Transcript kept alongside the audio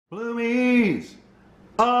Bloomies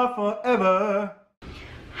are forever.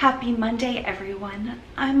 Happy Monday, everyone.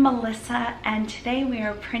 I'm Melissa, and today we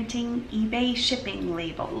are printing eBay shipping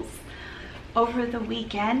labels. Over the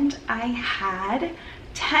weekend, I had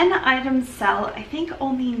 10 items sell. I think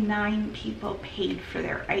only 9 people paid for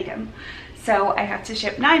their item. So I have to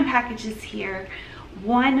ship 9 packages here,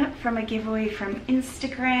 1 from a giveaway from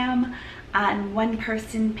Instagram, and 1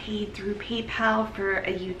 person paid through PayPal for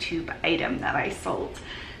a YouTube item that I sold.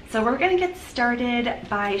 So we're gonna get started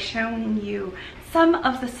by showing you some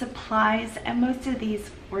of the supplies, and most of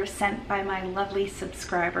these were sent by my lovely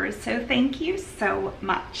subscribers, so thank you so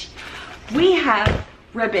much. We have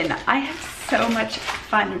ribbon. I have so much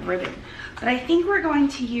fun ribbon, but I think we're going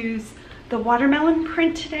to use the watermelon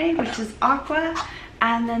print today, which is aqua,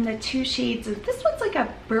 and then the 2 shades of, this one's like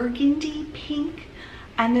a burgundy pink,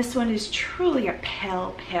 and this one is truly a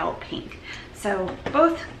pale, pale pink. So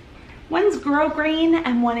both, one's grosgrain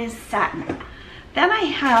and one is satin. Then I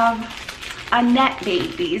have a net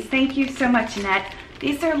babies. Thank you so much, Net.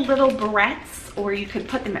 These are little barrettes, or you could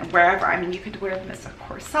put them in wherever. I mean, you could wear them as a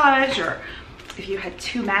corsage, or if you had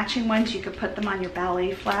 2 matching ones, you could put them on your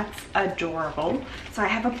ballet flats. Adorable. So I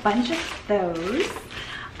have a bunch of those.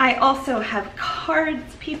 I also have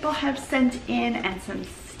cards people have sent in and some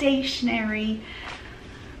stationery.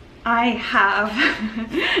 I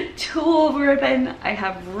have tulle ribbon. I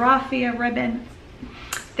have raffia ribbon.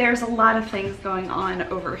 There's a lot of things going on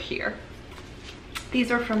over here.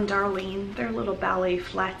 These are from Darlene. They're little ballet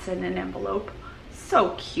flats in an envelope.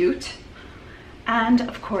 So cute. And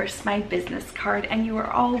of course, my business card, and you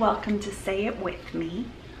are all welcome to say it with me.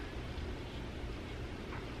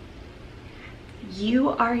 You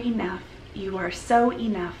are enough. You are so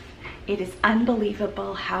enough. It is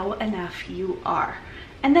unbelievable how enough you are.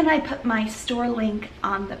 And then I put my store link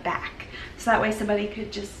on the back, so that way somebody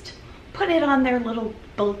could just put it on their little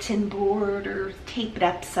bulletin board or tape it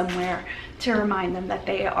up somewhere to remind them that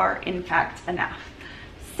they are in fact enough.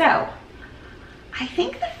 So I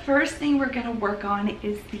think the first thing we're going to work on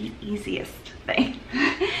is the easiest thing.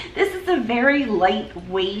 This is a very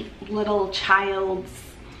lightweight little child's,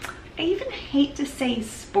 I even hate to say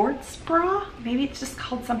sports bra. Maybe it's just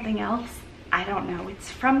called something else. I don't know.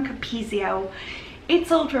 It's from Capizio. It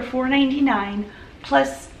sold for $4.99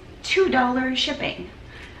 plus $2 shipping.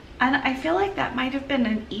 And I feel like that might have been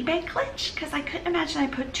an eBay glitch, because I couldn't imagine I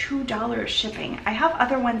put $2 shipping. I have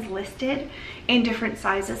other ones listed in different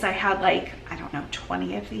sizes. I had like, I don't know,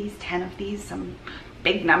 20 of these, 10 of these, some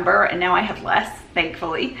big number, and now I have less,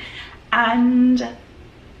 thankfully. And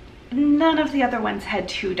none of the other ones had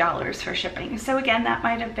 $2 for shipping. So again, that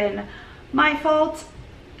might have been my fault.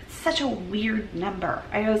 It's such a weird number.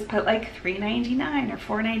 I always put like $3.99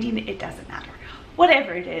 or $4.99, it doesn't matter.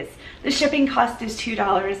 Whatever it is, the shipping cost is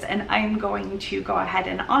 $2, and I'm going to go ahead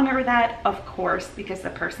and honor that, of course, because the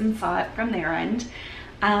person saw it from their end.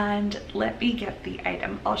 And let me get the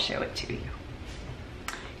item. I'll show it to you.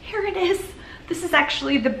 Here it is. This is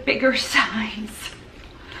actually the bigger size.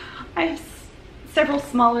 I have several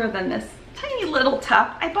smaller than this. Tiny little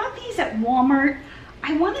top. I bought these at Walmart.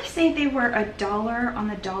 I want to say they were $1 on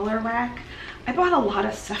the dollar rack. I bought a lot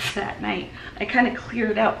of stuff that night. I kind of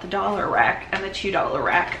cleared out the dollar rack and the $2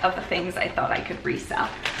 rack of the things I thought I could resell.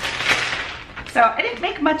 So I didn't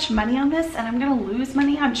make much money on this, and I'm gonna lose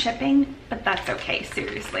money on shipping, but that's okay,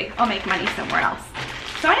 seriously. I'll make money somewhere else.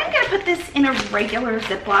 So I am gonna put this in a regular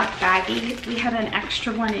Ziploc baggie. We had an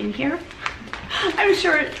extra one in here. I'm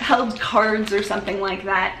sure it held cards or something like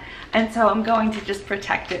that. And so I'm going to just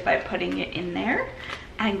protect it by putting it in there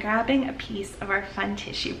and grabbing a piece of our fun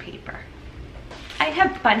tissue paper. I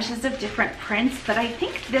have bunches of different prints, but I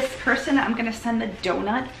think this person, I'm gonna send the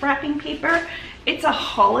donut wrapping paper. It's a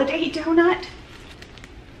holiday donut.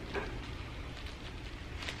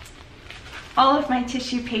 All of my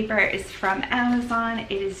tissue paper is from Amazon.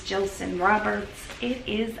 It is Jilson Roberts. It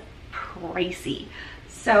is pricey.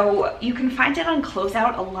 So you can find it on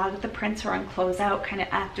closeout. A lot of the prints are on closeout kind of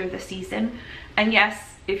after the season. And yes,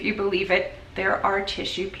 if you believe it, there are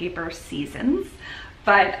tissue paper seasons,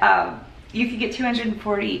 but you could get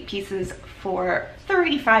 240 pieces for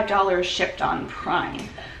 $35 shipped on Prime.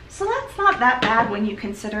 So that's not that bad when you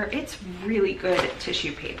consider it's really good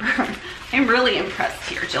tissue paper. I'm really impressed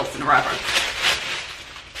here, Jilson Roberts.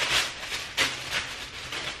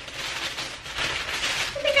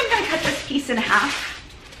 I think I'm gonna cut this piece in half.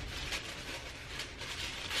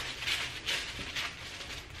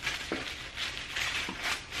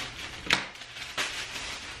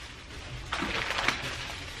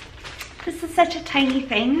 This is such a tiny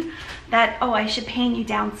thing that, oh, I should pan you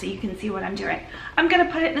down so you can see what I'm doing. I'm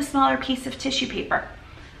gonna put it in a smaller piece of tissue paper.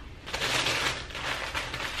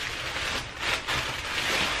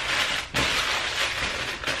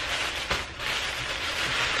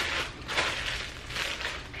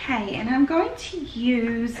 Okay, and I'm going to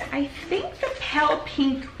use, I think, the pale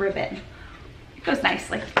pink ribbon. It goes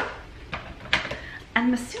nicely.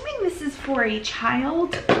 I'm assuming this is for a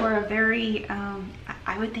child or a very,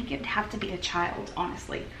 I would think it'd have to be a child,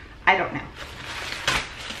 honestly. I don't know.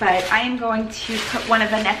 But I am going to put one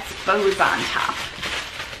of Annette's bows on top.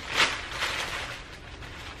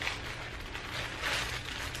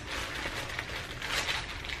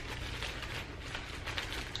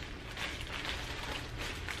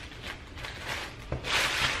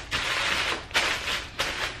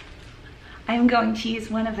 I'm going to use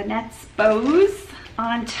one of Annette's bows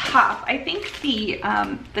on top. I think the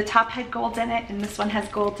top had gold in it and this one has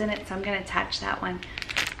gold in it, so I'm going to attach that one.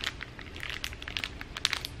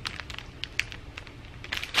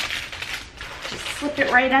 Just slip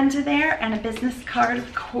it right under there, and a business card,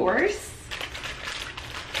 of course.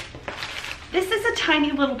 This is a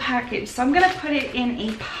tiny little package, so I'm going to put it in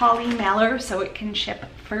a poly mailer so it can ship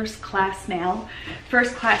first class mail.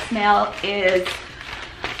 First class mail is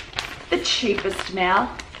the cheapest mail.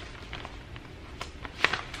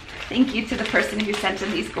 Thank you to the person who sent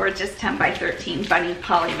in these gorgeous 10 by 13 bunny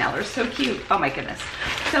poly mailers. So cute. Oh my goodness.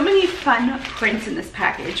 So many fun prints in this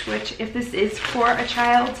package, which if this is for a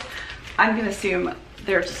child, I'm going to assume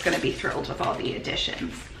they're just going to be thrilled with all the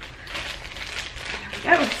additions.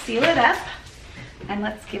 There we go. Seal it up and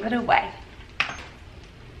let's give it away.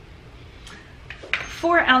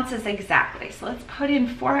 4 ounces exactly. So let's put in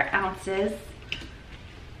 4 ounces.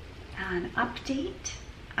 An update,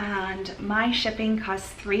 and my shipping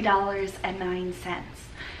costs $3.09.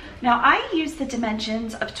 Now I use the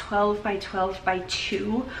dimensions of 12 by 12 by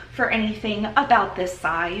 2 for anything about this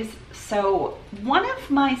size. So one of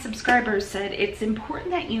my subscribers said it's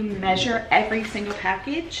important that you measure every single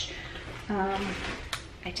package. I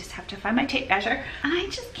just have to find my tape measure. And I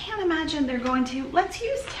just can't imagine they're going to, let's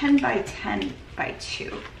use 10 by 10 by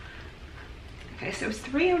 2. Okay, so it was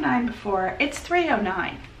 309 before, it's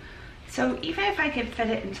 309. So even if I could fit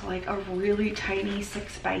it into like a really tiny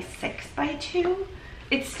 6 by 6 by 2,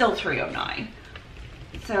 it's still 309.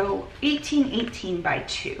 So 1818 by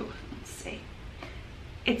 2, let's see.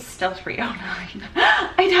 It's still 309.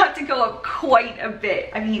 I'd have to go up quite a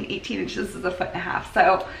bit. I mean, 18 inches is 1.5 feet.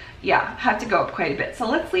 So yeah, have to go up quite a bit. So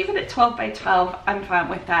let's leave it at 12 by 12. I'm fine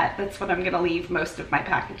with that. That's what I'm gonna leave most of my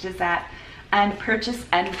packages at. And purchase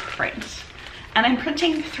and print. And I'm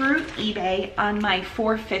printing through eBay on my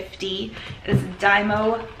 450. It is a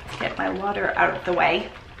Dymo. Let's get my water out of the way.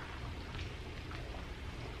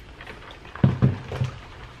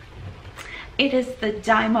 It is the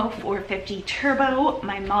Dymo 450 Turbo.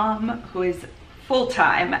 My mom, who is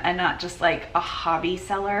full-time and not just like a hobby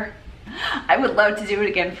seller. I would love to do it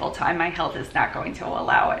again full-time. My health is not going to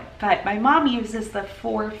allow it. But my mom uses the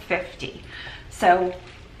 450. So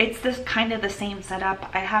it's this kind of the same setup.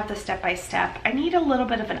 I have the step-by-step. I need a little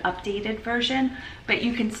bit of an updated version, but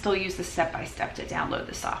you can still use the step-by-step to download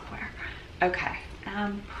the software. Okay,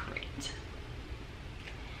 print.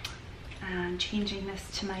 I'm changing this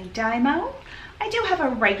to my Dymo. I do have a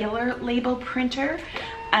regular label printer,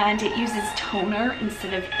 and it uses toner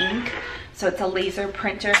instead of ink. So it's a laser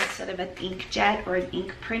printer instead of an inkjet or an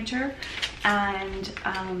ink printer. And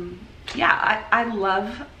yeah, I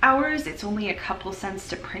love ours. It's only a couple cents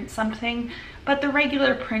to print something, but the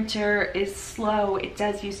regular printer is slow. It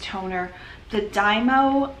does use toner. The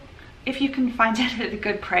Dymo, if you can find it at a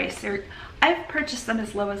good price, I've purchased them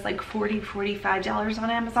as low as like $40, $45 on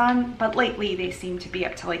Amazon, but lately they seem to be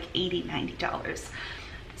up to like $80, $90.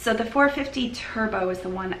 So the 450 Turbo is the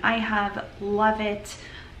one I have. Love it.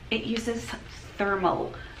 It uses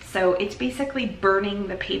thermal. So it's basically burning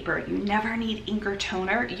the paper. You never need ink or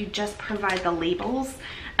toner. You just provide the labels,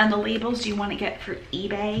 and the labels you want to get for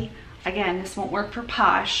eBay. Again, this won't work for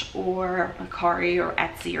Posh or Mercari or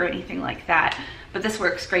Etsy or anything like that, but this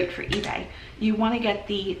works great for eBay. You want to get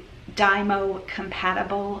the Dymo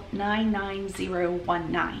compatible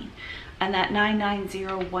 99019, and that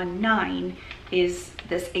 99019 is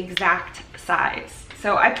this exact size.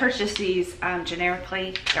 So I purchased these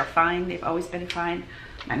generically. They're fine. They've always been fine.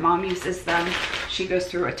 My mom uses them. She goes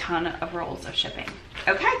through a ton of rolls of shipping.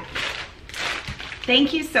 Okay,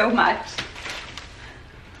 thank you so much.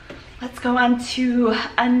 Let's go on to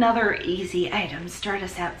another easy item. Start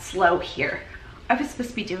us out slow here. I was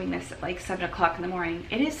supposed to be doing this at like 7 o'clock in the morning.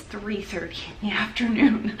 It is 3:30 in the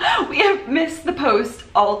afternoon. We have missed the post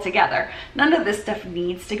altogether. None of this stuff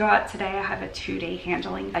needs to go out today. I have a 2-day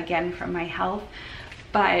handling again from my health,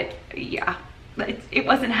 but yeah. It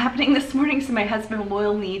wasn't happening this morning, so my husband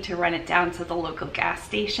will need to run it down to the local gas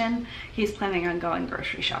station. He's planning on going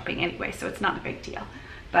grocery shopping anyway, so it's not a big deal.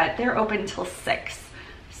 But they're open till 6.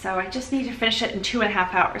 So I just need to finish it in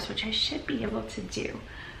 2.5 hours, which I should be able to do.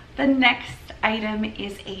 The next item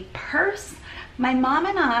is a purse. My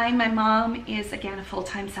mom is again a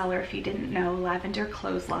full-time seller, if you didn't know, Lavender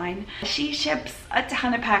Clothesline. She ships a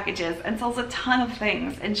ton of packages and sells a ton of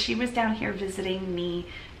things, and she was down here visiting me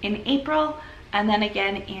in April and then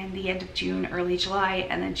again in the end of June, early July,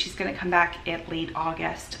 and then she's gonna come back in late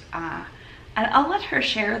August. And I'll let her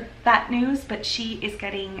share that news, but she is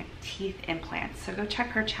getting teeth implants. So go check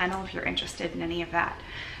her channel if you're interested in any of that.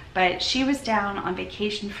 But she was down on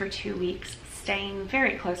vacation for 2 weeks, staying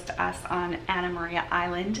very close to us on Anna Maria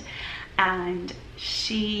Island. And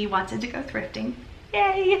she wanted to go thrifting.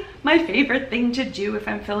 Yay! My favorite thing to do if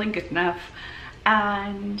I'm feeling good enough.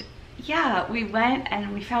 And yeah, we went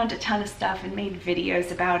and we found a ton of stuff and made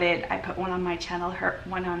videos about it. I put one on my channel,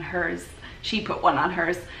 one on hers. She put one on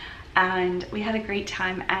hers. And we had a great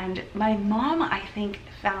time. And my mom, I think,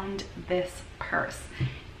 found this purse.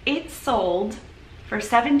 It sold for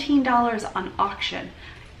 $17 on auction.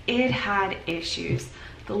 It had issues.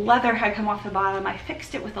 The leather had come off the bottom. I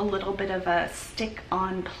fixed it with a little bit of a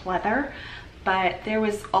stick-on pleather, but there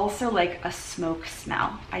was also like a smoke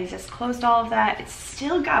smell. I just closed all of that. It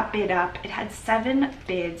still got bid up. It had 7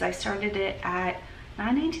 bids. I started it at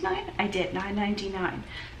 $9.99? I did, $9.99.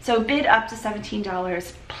 So bid up to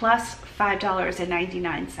 $17 plus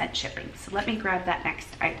 $5.99 shipping. So let me grab that next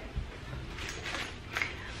item.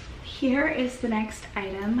 Here is the next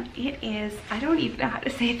item. It is, I don't even know how to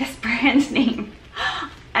say this brand name.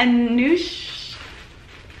 Anush.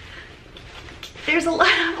 There's a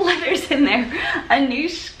lot of letters in there.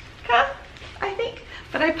 Anushka, I think.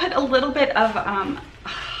 But I put a little bit of,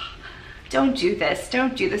 don't do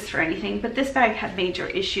this for anything, but this bag had major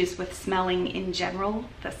issues with smelling in general,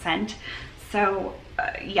 the scent. So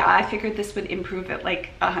yeah, I figured this would improve it like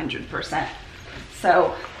 100%.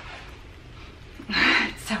 So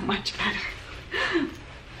it's so much better.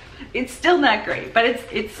 It's still not great, but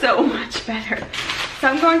it's so much better. So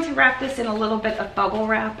I'm going to wrap this in a little bit of bubble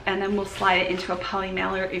wrap, and then we'll slide it into a poly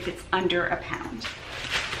mailer if it's under a pound.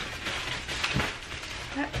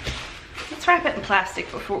 Let's wrap it in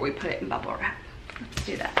plastic before we put it in bubble wrap. Let's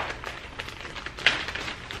do that.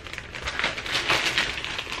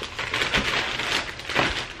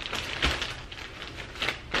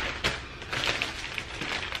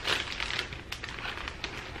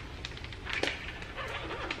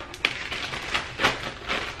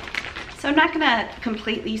 So I'm not gonna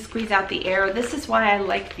completely squeeze out the air. This is why I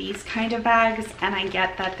like these kind of bags, and I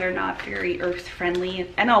get that they're not very earth friendly,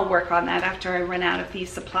 and I'll work on that after I run out of these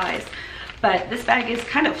supplies. But this bag is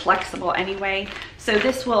kind of flexible anyway, so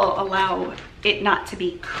this will allow it not to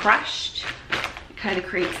be crushed. It kind of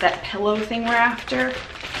creates that pillow thing we're after.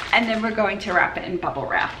 And then we're going to wrap it in bubble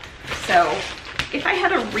wrap. So if I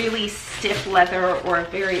had a really stiff leather or a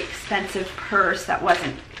very expensive purse that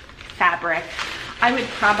wasn't fabric, I would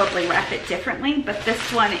probably wrap it differently, but this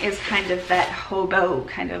one is kind of that hobo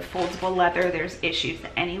kind of foldable leather. There's issues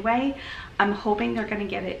anyway. I'm hoping they're gonna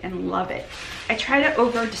get it and love it. I try to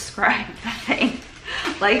over describe the thing.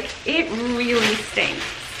 Like, it really stinks.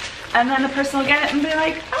 And then the person will get it and be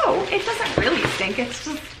like, oh, it doesn't really stink, it's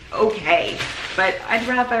just okay. But I'd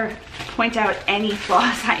rather point out any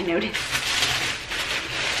flaws I notice.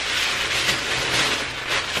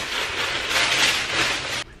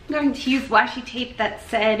 I'm going to use washi tape that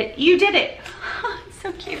said, you did it. It's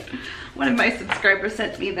so cute. One of my subscribers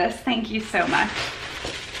sent me this. Thank you so much.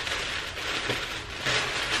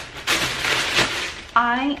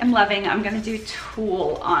 I am loving, I'm gonna do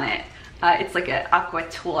tulle on it. It's like an aqua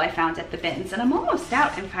tulle I found at the bins, and I'm almost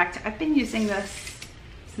out. In fact, I've been using this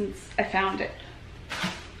since I found it.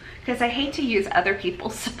 Because I hate to use other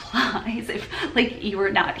people's supplies if like you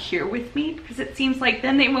were not here with me, because it seems like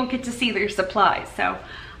then they won't get to see their supplies. So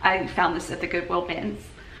I found this at the Goodwill bins.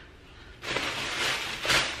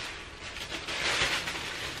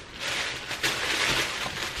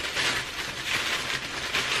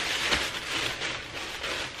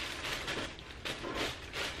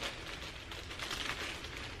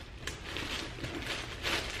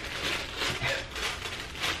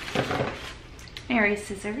 Mary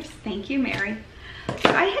scissors, thank you, Mary. So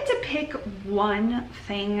I had to pick one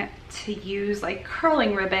thing to use, like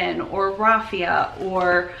curling ribbon or raffia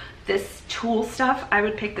or this tulle stuff. I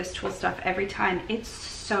would pick this tulle stuff every time. It's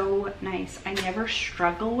so nice. I never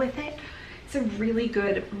struggle with it. It's a really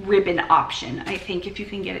good ribbon option, I think, if you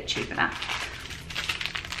can get it cheap enough.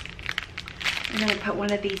 I'm gonna put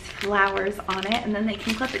one of these flowers on it, and then they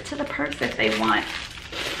can clip it to the purse if they want.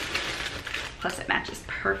 Plus it matches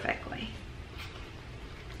perfectly.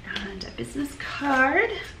 And a business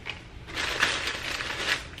card.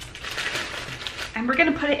 And we're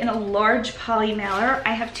gonna put it in a large poly mailer.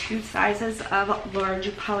 I have 2 sizes of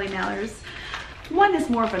large poly mailers. One is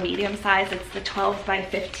more of a medium size, it's the 12 by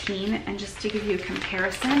 15. And just to give you a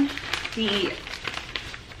comparison, the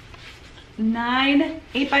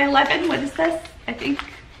 8 by 11, what is this? I think,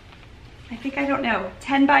 I don't know,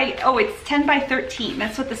 10 by, oh, it's 10 by 13.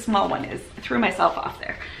 That's what the small one is. I threw myself off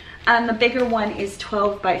there. And the bigger one is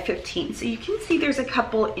 12 by 15. So you can see there's a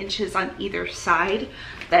couple inches on either side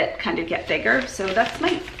that kind of get bigger. So that's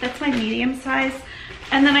my medium size.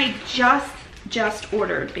 And then I just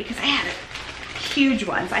ordered, because I had huge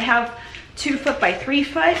ones. I have 2 foot by 3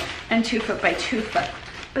 foot and 2 foot by 2 foot.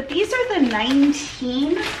 But these are the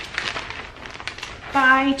 19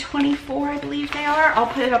 by 24, I believe they are. I'll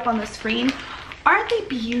put it up on the screen. Aren't they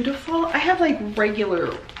beautiful? I have like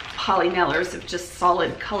regular poly mailers of just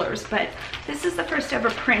solid colors, but this is the first ever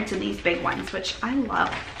print in these big ones, which I love.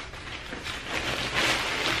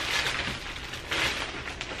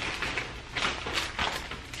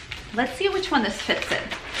 Let's see which one this fits in.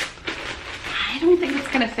 I don't think it's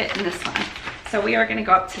gonna fit in this one. So we are gonna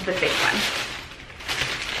go up to the big one.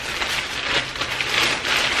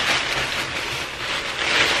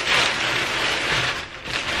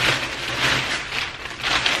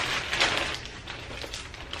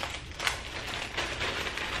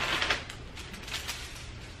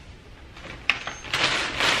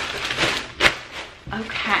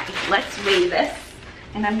 Okay, let's weigh this.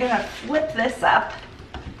 And I'm gonna flip this up.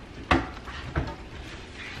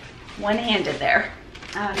 One-handed there.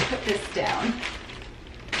 Put this down.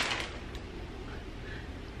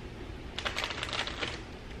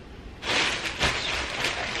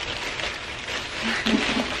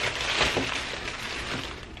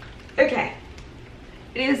 Okay,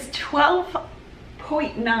 it is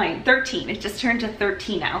 12.9, 13. It just turned to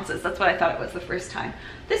 13 ounces. That's what I thought it was the first time.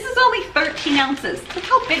 This is only 13 ounces. Look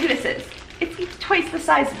how big this is. It's twice the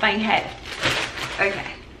size of my head.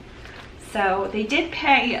 Okay. So they did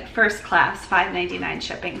pay first class $5.99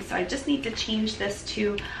 shipping. So I just need to change this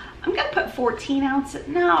to, I'm gonna put 14 ounces.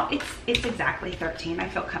 No, it's exactly 13. I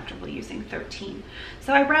feel comfortable using 13.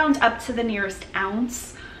 So I round up to the nearest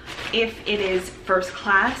ounce if it is first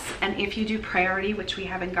class, and if you do priority, which we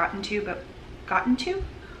haven't gotten to, but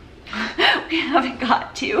we haven't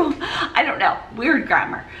got to. I don't know, weird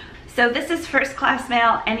grammar. So this is first class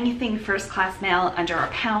mail. Anything first class mail under a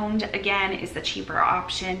pound, again, is the cheaper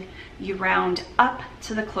option. You round up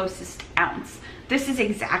to the closest ounce. This is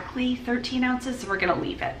exactly 13 ounces, so we're gonna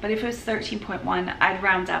leave it. But if it was 13.1, I'd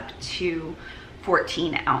round up to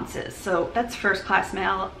 14 ounces. So that's first class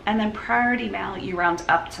mail. And then priority mail, you round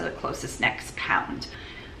up to the closest next pound.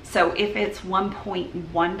 So if it's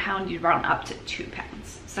 1.1 pound, you round up to 2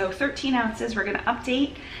 pounds. So 13 ounces, we're gonna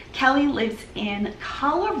update. Kelly lives in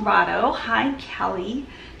Colorado. Hi, Kelly.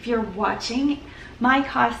 If you're watching, my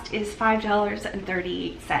cost is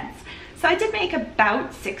 $5.38. So I did make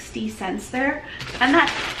about 60 cents there, and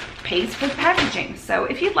that pays for the packaging. So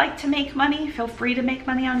if you'd like to make money, feel free to make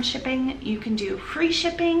money on shipping. You can do free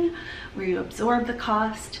shipping, where you absorb the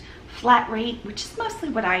cost, flat rate, which is mostly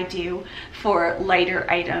what I do for lighter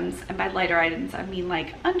items. And by lighter items, I mean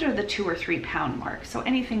like under the 2 or 3 pound mark. So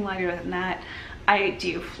anything lighter than that, I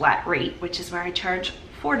do flat rate, which is where I charge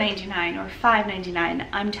 $4.99 or $5.99.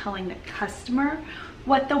 I'm telling the customer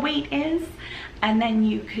what the weight is, and then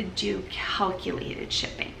you could do calculated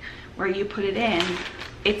shipping, where you put it in,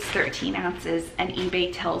 it's 13 ounces, and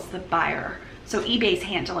eBay tells the buyer. So eBay's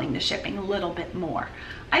handling the shipping a little bit more.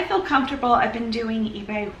 I feel comfortable. I've been doing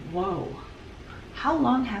eBay, whoa. How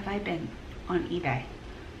long have I been on eBay?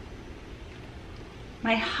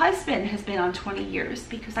 My husband has been on 20 years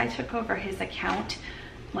because I took over his account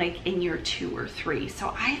like in year 2 or 3.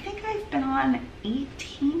 So I think I've been on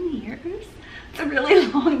 18 years. It's a really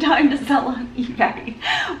long time to sell on eBay,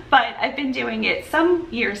 but I've been doing it some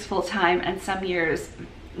years full time and some years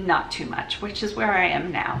not too much, which is where I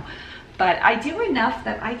am now. But I do enough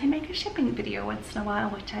that I can make a shipping video once in a while,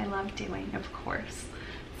 which I love doing, of course.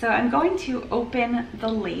 So I'm going to open the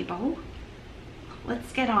label.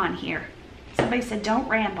 Let's get on here. Somebody said, don't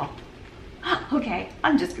ramble. Okay,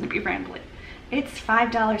 I'm just gonna be rambling. It's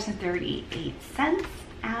 $5.38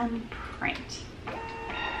 and print.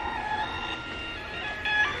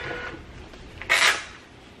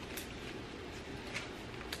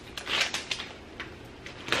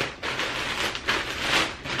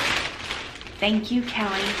 Thank you,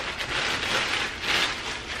 Kelly.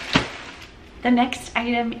 The next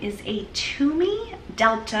item is a Tumi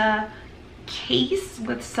Delta case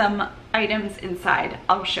with some items inside.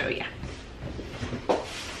 I'll show you.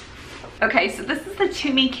 Okay, so this is the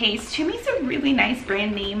Tumi case. Tumi's a really nice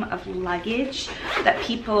brand name of luggage that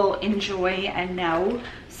people enjoy and know.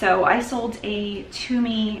 So I sold a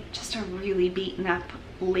Tumi, just a really beaten up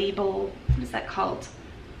label, what is that called?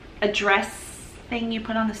 A dress thing you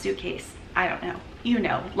put on the suitcase. I don't know. You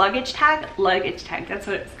know, luggage tag, that's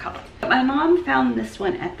what it's called. My mom found this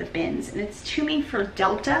one at the bins, and it's Tumi for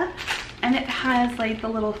Delta, and it has like the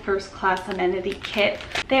little first class amenity kit.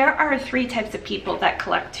 There are 3 types of people that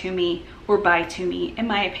collect Tumi or buy Tumi, in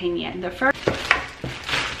my opinion. The first,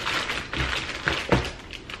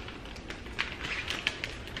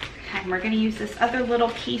 okay, we're gonna use this other little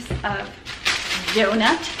piece of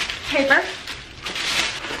donut paper.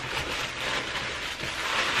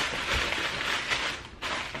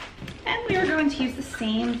 We are going to use the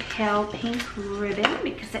same pale pink ribbon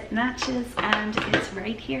because it matches and it's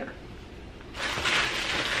right here.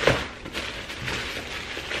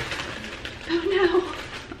 Oh no.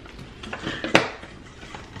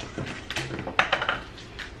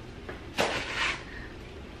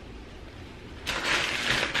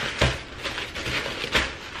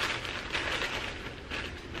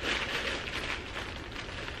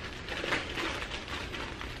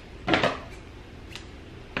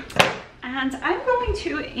 And I'm going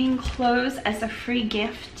to enclose as a free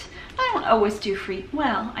gift. I don't always do free,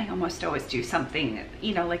 well, I almost always do something,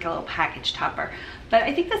 you know, like a little package topper. But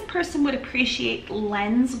I think this person would appreciate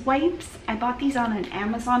lens wipes. I bought these on an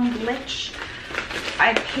Amazon glitch.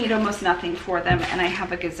 I paid almost nothing for them and I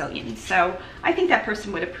have a gazillion. So I think that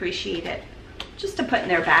person would appreciate it just to put in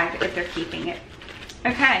their bag if they're keeping it.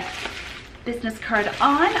 Okay. Business card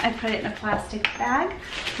on, I put it in a plastic bag.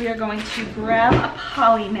 We are going to grab a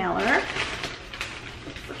poly mailer.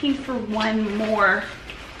 Looking for one more,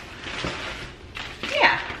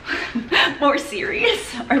 yeah, more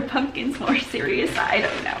serious, or pumpkins more serious, I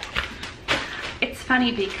don't know. It's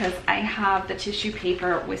funny because I have the tissue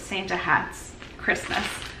paper with Santa hats, Christmas,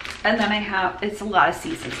 and then I have, it's a lot of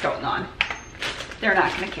seasons going on. They're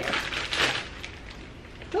not gonna care.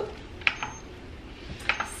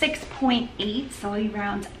 6.8, so we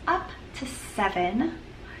round up to 7.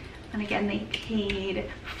 And again, they paid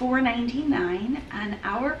 $4.99 and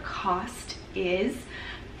our cost is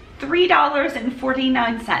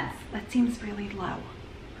 $3.49. That seems really low.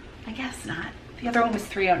 I guess not. The other one was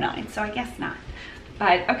 $3.09, so I guess not.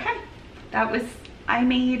 But okay, that was, I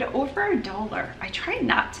made over $1. I try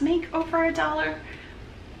not to make over $1,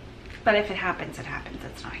 but if it happens, it happens.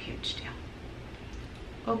 It's not a huge deal.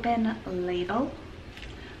 Open label.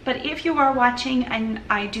 But if you are watching and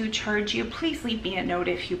I do charge you, please leave me a note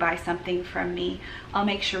if you buy something from me. I'll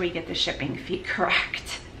make sure we get the shipping fee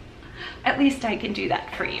correct. At least I can do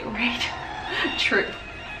that for you, right? True.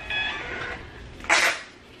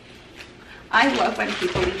 I love when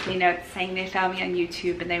people leave me notes saying they found me on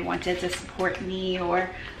YouTube and they wanted to support me, or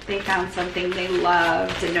they found something they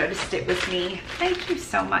loved and noticed it was me. Thank you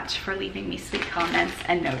so much for leaving me sweet comments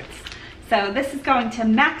and notes. So this is going to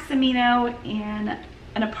Maximino in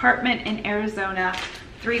an apartment in Arizona.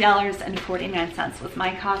 $3.49 was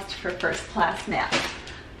my cost for first class mail.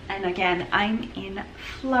 And again, I'm in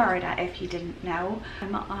Florida, if you didn't know.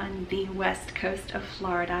 I'm on the west coast of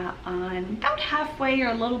Florida, on about halfway or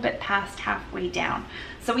a little bit past halfway down.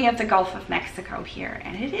 So we have the Gulf of Mexico here,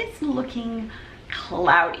 and it is looking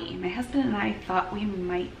cloudy. My husband and I thought we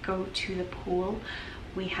might go to the pool.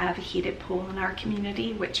 We have a heated pool in our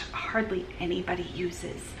community, which hardly anybody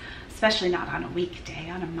uses, especially not on a weekday,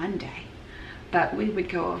 on a Monday. But we would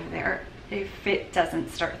go over there if it doesn't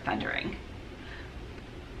start thundering.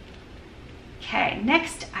 Okay,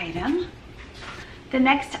 next item. The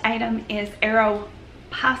next item is Aeropostale,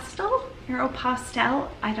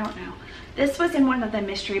 I don't know. This was in one of the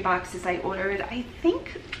mystery boxes I ordered. I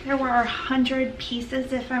think there were 100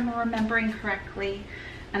 pieces if I'm remembering correctly,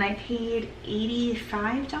 and I paid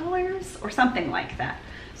 $85 or something like that.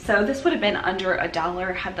 So this would have been under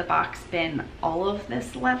 $1 had the box been all of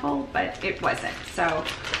this level, but it wasn't. So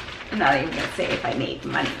I'm not even gonna say if I made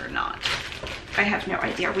money or not. I have no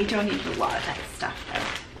idea. We don't use a lot of that stuff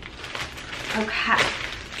though. Okay,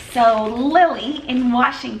 so Lily in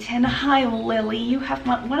Washington. Hi Lily, you have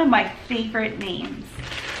one of my favorite names.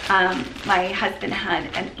 My husband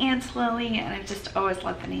had an Aunt Lily, and I just always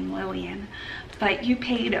loved the name Lillian. But you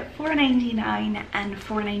paid $4.99 and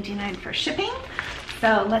 $4.99 for shipping.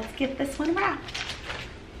 So let's get this one wrapped.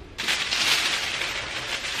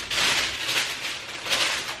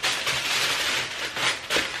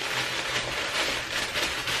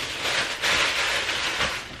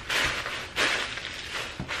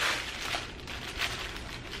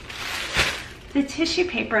 The tissue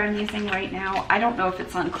paper I'm using right now, I don't know if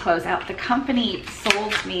it's on closeout. The company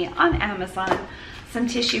sold me on Amazon some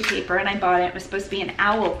tissue paper and I bought it. It was supposed to be an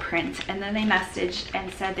owl print, and then they messaged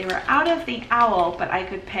and said they were out of the owl, but I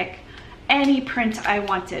could pick any print I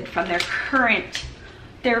wanted from their current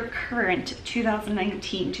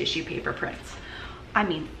 2019 tissue paper prints. I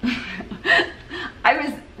mean, I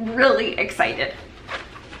was really excited.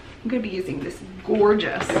 I'm gonna be using this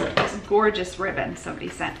gorgeous ribbon somebody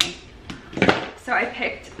sent me. So I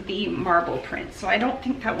picked the marble print, so I don't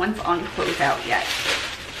think that one's on closeout yet.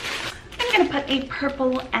 I'm gonna put a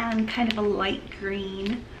purple and kind of a light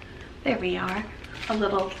green. There we are. A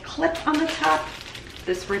little clip on the top.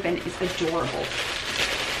 This ribbon is adorable.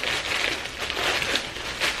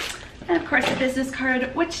 And of course a business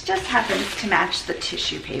card, which just happens to match the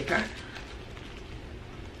tissue paper.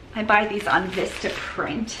 I buy these on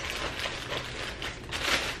Vistaprint.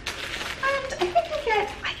 And I think I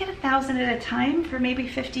get 1,000 at a time for maybe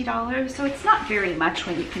 $50, so it's not very much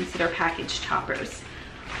when you consider package toppers.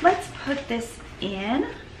 Let's put this in.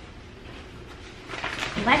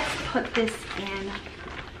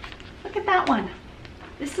 Look at that one.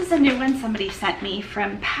 This is a new one somebody sent me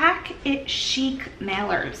from Pack It Chic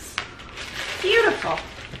Mailers. Beautiful.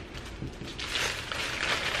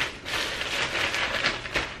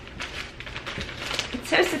 It's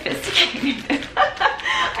so sophisticated.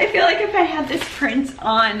 I feel like if I had this print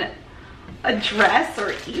on a dress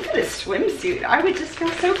or even a swimsuit, I would just feel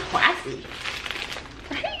so classy.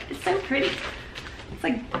 Right? It's so pretty. It's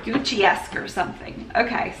like Gucci-esque or something.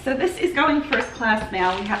 Okay, so this is going first class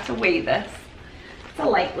mail. We have to weigh this. It's a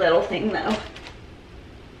light little thing though.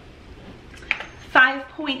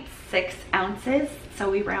 5.6 ounces, so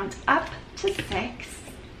we round up to 6.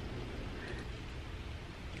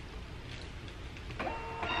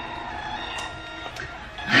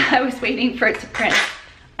 I was waiting for it to print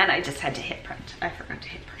and I just had to hit print. I forgot to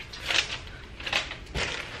hit print.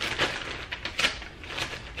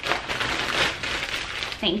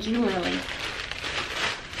 Thank you, Lily.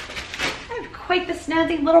 I have quite the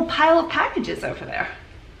snazzy little pile of packages over there.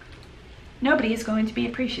 Nobody is going to be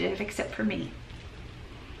appreciative except for me.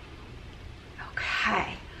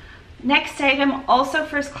 Okay. Next item, also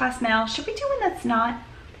first class mail. Should we do one that's not?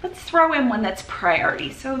 Let's throw in one that's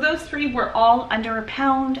priority. So those 3 were all under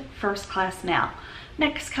 £1, first class mail.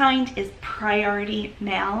 Next kind is priority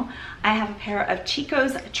mail. I have a pair of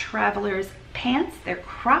Chico's Travelers pants. They're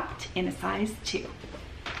cropped in a size 2.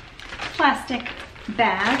 Plastic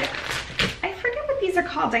bag. I forget what these are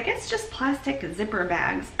called. I guess just plastic zipper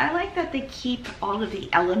bags. I like that they keep all of the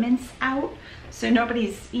elements out, so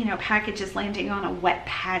nobody's, package is landing on a wet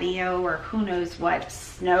patio or who knows what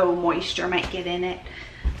snow moisture might get in it.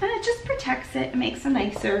 And it just protects it. It makes a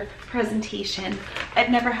nicer presentation. I've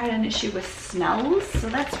never had an issue with smells, so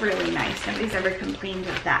that's really nice. Nobody's ever complained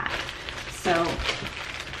of that. So,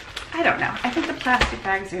 I don't know. I think the plastic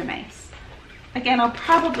bags are nice. Again, I'll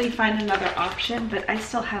probably find another option, but I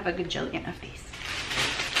still have a gajillion of these.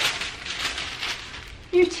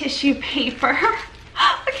 Your tissue paper. Look how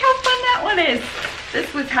fun that one is.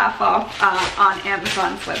 This was half off on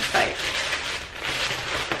Amazon's website.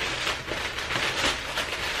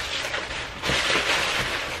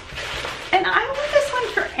 And I want this one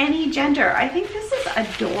for any gender. I think this is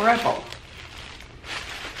adorable.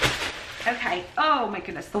 Okay, oh my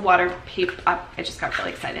goodness, the water paper up. I just got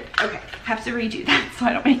really excited. Okay, have to redo that so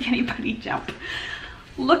I don't make anybody jump.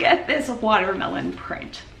 Look at this watermelon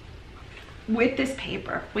print with this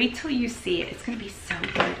paper. Wait till you see it. It's gonna be so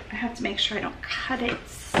good. I have to make sure I don't cut it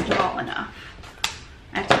small enough.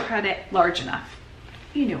 I have to cut it large enough.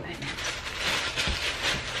 You knew what I meant.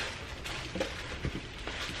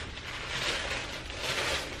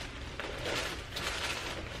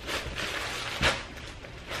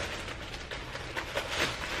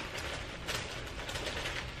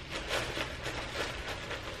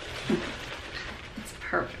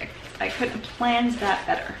 Perfect. I couldn't have planned that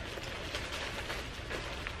better.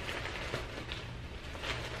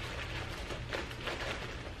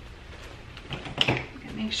 I'm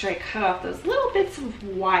gonna make sure I cut off those little bits of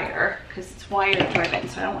wire because it's wire driven,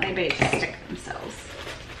 so I don't want anybody to stick themselves.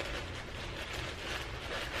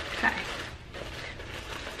 Okay.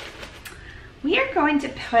 We are going to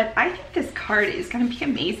put, I think this card is going to be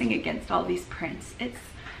amazing against all these prints. It's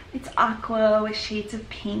aqua with shades of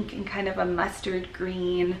pink and kind of a mustard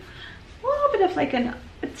green. A little bit of like a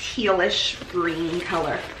tealish green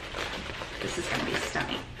color. This is gonna be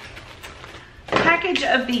stunning. Package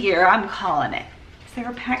of the year, I'm calling it. Is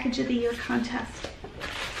there a package of the year contest?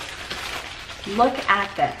 Look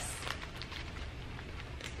at this.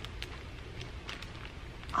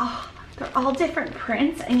 Oh, They're all different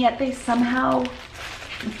prints, and yet they somehow,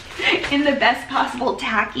 in the best possible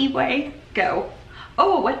tacky way, go.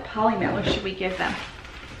 Oh, what poly mailer should we give them?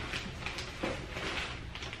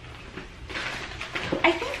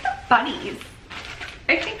 I think the bunnies.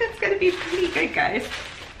 I think that's gonna be pretty good, guys.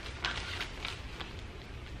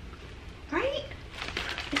 Right?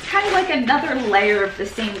 It's kind of like another layer of the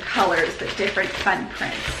same colors, but different fun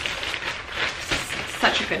prints.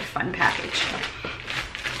 Such a good fun package.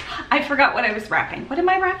 I forgot what I was wrapping. What am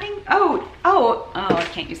I wrapping? Oh, I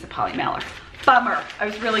can't use the poly mailer. Bummer. I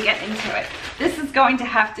was really getting into it. This is going to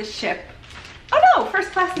have to ship. Oh no,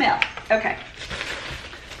 first class mail. Okay.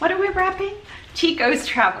 What are we wrapping? Chico's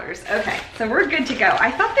Travelers. Okay, so we're good to go. I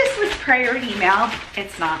thought this was priority mail.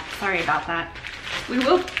 It's not. Sorry about that. We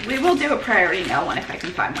will do a priority mail one if I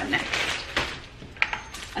can find one next.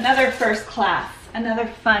 Another first class. Another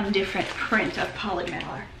fun, different print of poly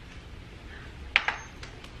mailer.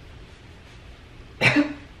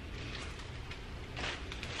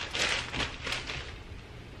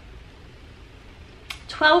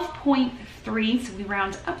 $12.3, so we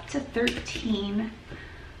round up to 13.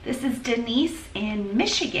 This is Denise in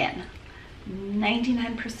Michigan.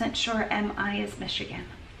 99% sure MI is Michigan.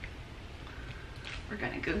 We're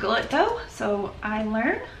gonna Google it though, so I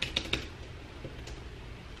learn.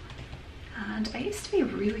 And I used to be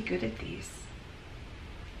really good at these.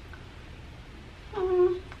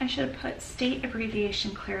 I should have put state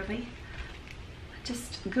abbreviation clearly.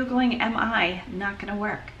 Just Googling MI, not gonna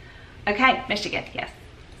work. Okay, Michigan, yes.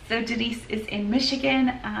 So Denise is in Michigan,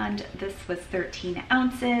 and this was 13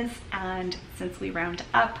 ounces, and since we round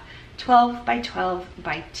up, 12 by 12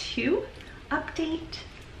 by 2 update.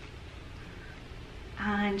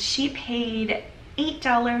 And she paid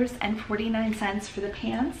 $8.49 for the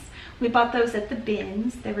pants. We bought those at the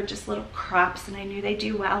bins. They were just little crops, and I knew they'd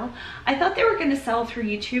do well. I thought they were gonna sell through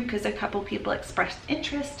YouTube because a couple people expressed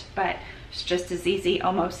interest, but it's just as easy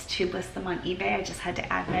almost to list them on eBay. I just had to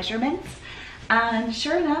add measurements. And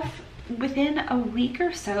sure enough, within a week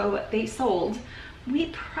or so, they sold. We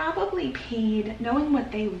probably paid, knowing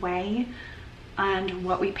what they weigh and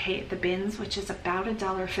what we pay at the bins, which is about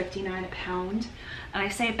 $1.59 a pound. And I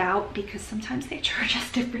say about because sometimes they charge us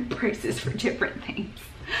different prices for different things.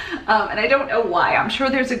 And I don't know why. I'm sure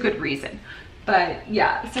there's a good reason. But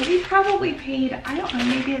yeah, so we probably paid, I don't know,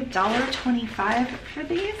 maybe $1.25 for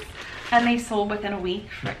these. And they sold within a week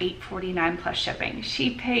for $8.49 plus shipping.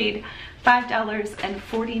 She paid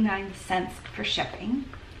 $5.49 for shipping.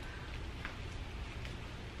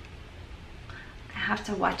 I have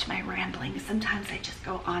to watch my ramblings. Sometimes I just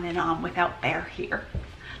go on and on without Bear here.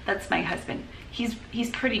 That's my husband. He's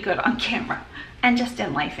pretty good on camera and just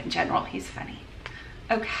in life in general. He's funny.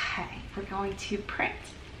 Okay, we're going to print.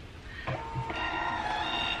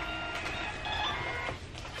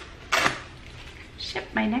 Ship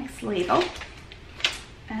my next label.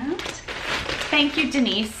 And thank you,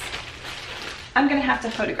 Denise. I'm gonna have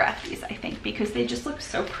to photograph these, I think, because they just look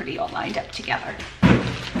so pretty all lined up together.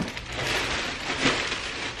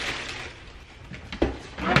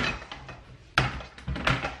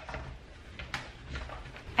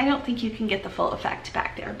 I don't think you can get the full effect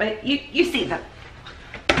back there, but you see them.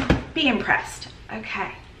 Be impressed.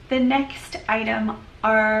 Okay, the next item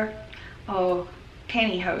are,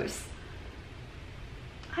 pantyhose.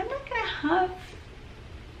 I'm not gonna have,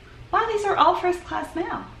 wow, these are all first class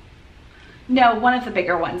mail. No, one of the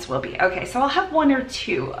bigger ones will be. Okay, so I'll have one or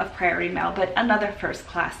two of priority mail, but another first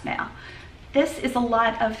class mail. This is a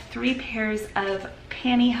lot of 3 pairs of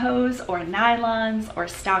pantyhose or nylons or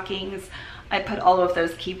stockings. I put all of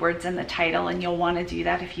those keywords in the title, and you'll want to do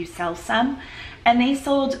that if you sell some. And they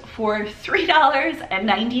sold for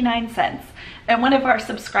 $3.99. And one of our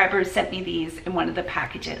subscribers sent me these in one of the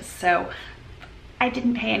packages. So I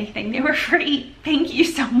didn't pay anything. They were free. Thank you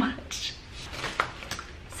so much.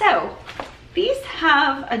 So these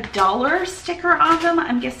have a $1 sticker on them.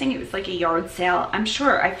 I'm guessing it was like a yard sale. I'm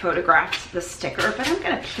sure I photographed the sticker, but I'm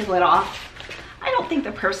gonna peel it off. I don't think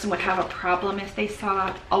the person would have a problem if they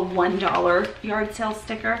saw a $1 yard sale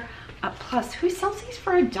sticker. Plus, who sells these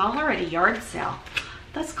for $1 at a yard sale?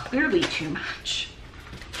 That's clearly too much.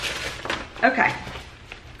 Okay,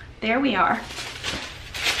 there we are.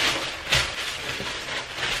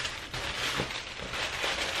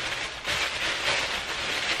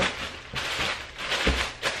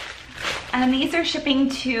 And these are shipping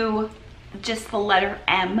to just the letter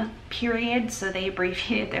M, period. So they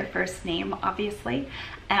abbreviated their first name, obviously.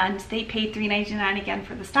 And they paid $3.99 again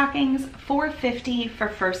for the stockings, $4.50 for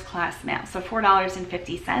first class mail, so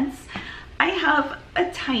 $4.50. I have a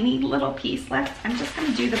tiny little piece left. I'm just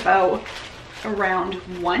gonna do the bow around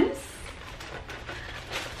once.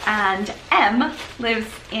 and M lives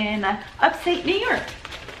in upstate New York.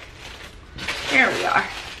 There we are.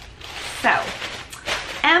 So,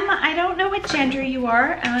 M, I don't know what gender you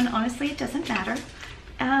are, and honestly it doesn't matter.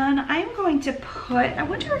 And I'm going to put, I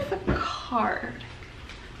wonder if a card.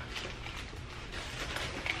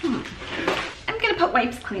 I'm gonna put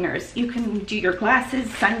wipes cleaners. You can do your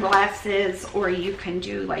glasses, sunglasses, or you can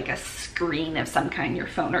do like a screen of some kind, your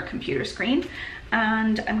phone or computer screen.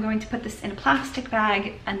 And I'm going to put this in a plastic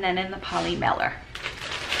bag and then in the poly mailer.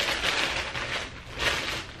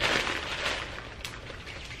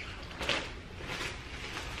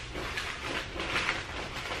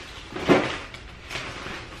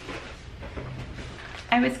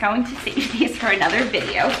 I was going to save these for another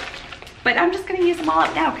video, but I'm just gonna use them all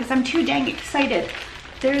up now because I'm too dang excited.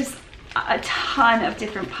 There's a ton of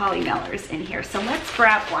different poly mailers in here. So let's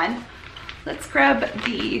grab one. Let's grab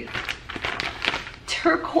the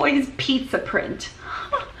turquoise pizza print.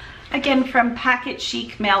 Again, from Packet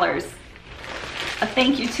Chic Mailers. A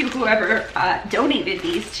thank you to whoever donated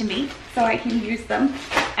these to me so I can use them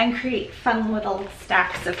and create fun little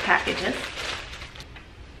stacks of packages.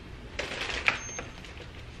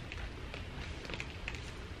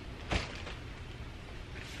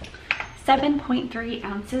 7.3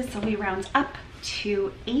 ounces, so we round up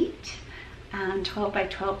to 8, and 12 by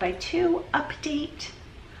 12 by 2 update.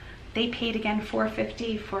 They paid again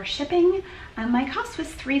 $4.50 for shipping, and my cost was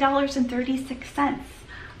 $3.36.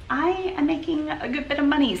 I am making a good bit of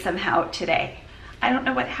money somehow today. I don't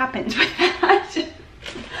know what happened with that.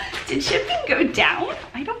 Did shipping go down?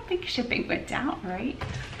 I don't think shipping went down, right?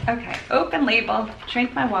 Okay, open label,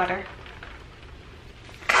 drink my water.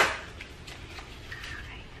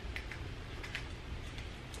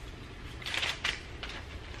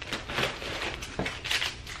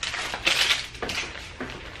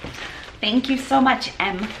 Thank you so much,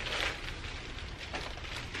 M.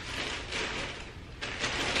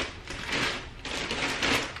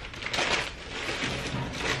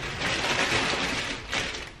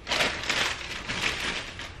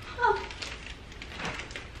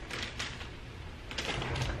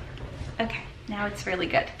 Okay, now it's really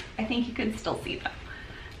good. I think you can still see them.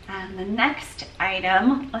 And the next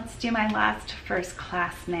item, let's do my last first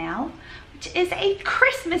class mail, which is a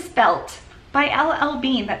Christmas belt by LL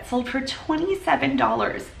Bean that sold for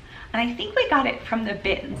 $27. And I think we got it from the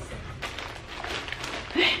bins.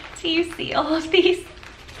 Do you see all of these?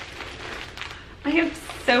 I have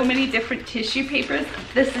so many different tissue papers.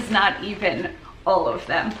 This is not even all of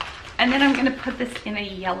them. And then I'm gonna put this in a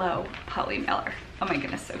yellow poly mailer. Oh my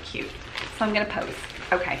goodness, so cute. So I'm gonna pose.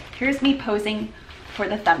 Okay, here's me posing for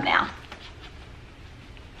the thumbnail.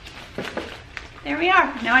 There we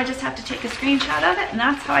are. Now I just have to take a screenshot of it, and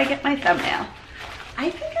that's how I get my thumbnail. I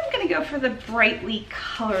think I'm gonna go for the brightly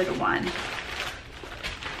colored one.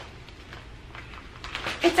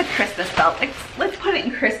 It's a Christmas belt. Let's put it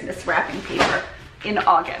in Christmas wrapping paper in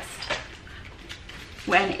August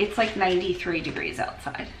when it's like 93 degrees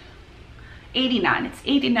outside. 89, it's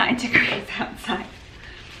 89 degrees outside.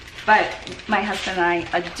 But my husband and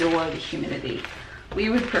I adore the humidity. We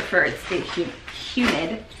would prefer it stay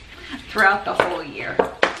humid throughout the whole year.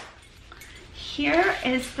 Here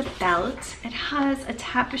is the belt. It has a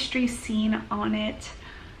tapestry scene on it.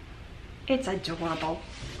 It's adorable.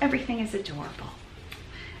 Everything is adorable.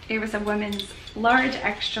 It was a women's large,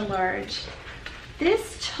 extra large.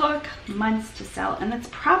 This took months to sell, and that's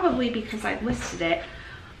probably because I listed it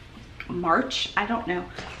March, I don't know.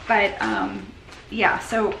 But yeah,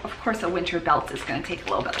 so of course a winter belt is gonna take a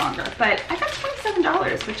little bit longer, but I got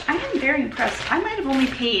 $27, which I am very impressed. I might have only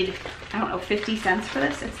paid, I don't know, 50 cents for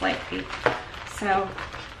this. It's like, so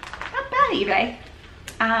not bad eBay.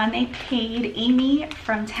 And they paid Amy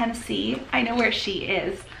from Tennessee. I know where she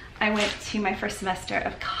is. I went to my first semester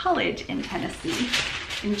of college in Tennessee,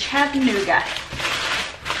 in Chattanooga.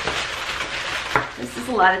 This is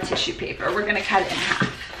a lot of tissue paper. We're gonna cut it in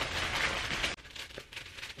half.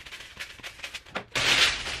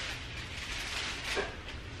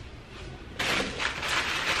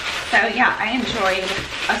 So yeah, I enjoyed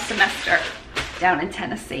a semester down in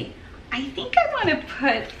Tennessee. I think I want to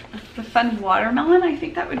put the fun watermelon. I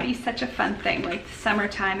think that would be such a fun thing, like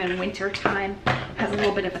summertime and wintertime has a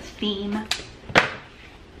little bit of a theme.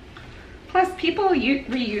 Plus, people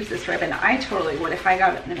reuse this ribbon. I totally would if I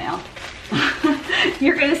got it in the mail.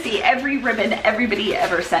 You're gonna see every ribbon everybody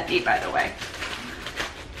ever sent me, by the way.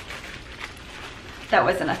 That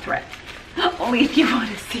wasn't a threat. Only if you want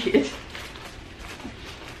to see it.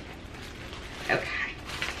 Okay.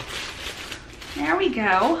 There we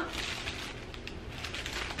go.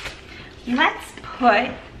 Let's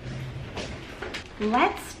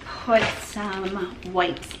put some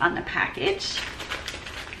wipes on the package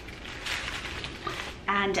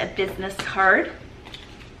and a business card.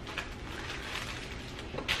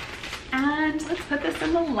 And let's put this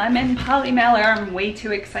in the lemon poly mailer I'm way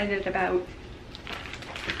too excited about.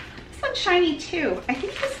 This one's shiny too. I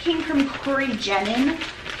think this came from Corey Jenin,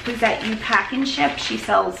 who's at You Pack and Ship. She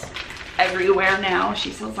sells everywhere now.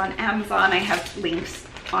 She sells on Amazon. I have links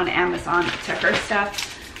on Amazon to her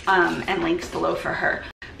stuff and links below for her.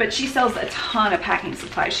 But she sells a ton of packing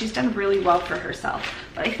supplies. She's done really well for herself.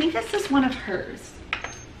 But I think this is one of hers.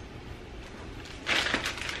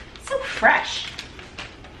 So fresh.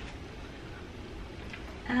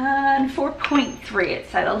 And 4.3 it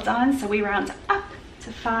settled on, so we round up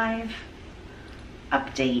to 5.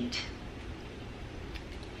 Update.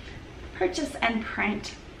 Purchase and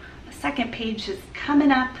print. The second page is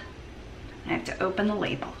coming up. I have to open the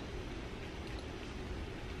label.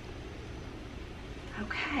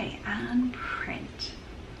 Okay, and print.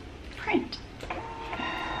 Print.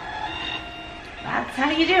 That's how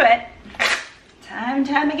you do it. Time and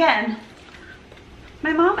time again.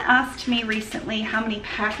 My mom asked me recently how many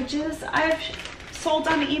packages I've sold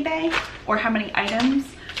on eBay or how many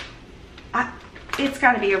items. It's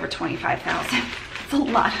got to be over 25,000. It's a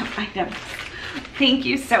lot of items. Thank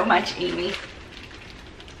you so much, Amy.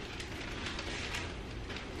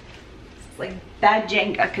 It's like bad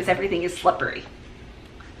Jenga because everything is slippery.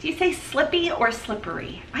 Do you say slippy or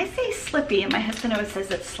slippery? I say slippy and my husband always says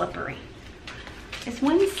it's slippery. Is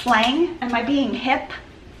one slang? Am I being hip?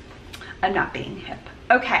 I'm not being hip.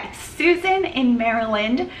 Okay, Susan in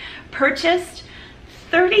Maryland purchased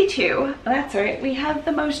 32. That's right, we have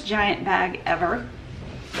the most giant bag ever.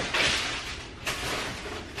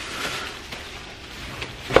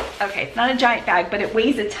 Okay, it's not a giant bag, but it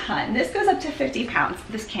weighs a ton. This goes up to 50 pounds.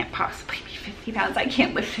 This can't possibly be 50 pounds. I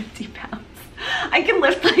can't lift 50 pounds. I can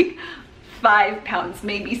lift like 5 pounds,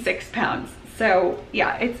 maybe 6 pounds. So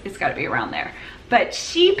yeah, it's gotta be around there. But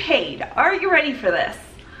she paid, are you ready for this?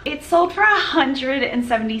 It sold for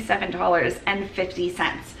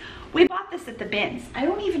 $177.50. We bought this at the bins. I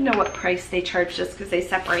don't even know what price they charged us because they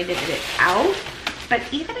separated it out. But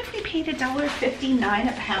even if we paid $1.59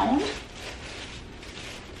 a pound,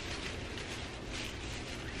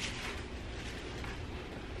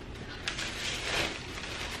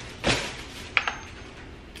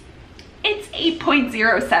 it's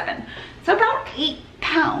 8.07. So about 8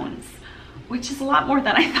 pounds, which is a lot more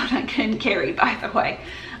than I thought I could carry, by the way.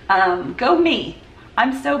 Go me,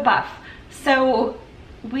 I'm so buff. So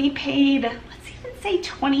we paid, let's even say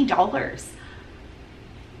 $20.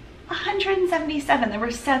 177, there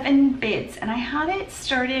were 7 bids and I had it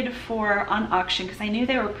started for on auction because I knew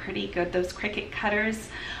they were pretty good, those Cricut cutters.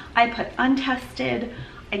 I put untested,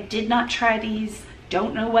 I did not try these,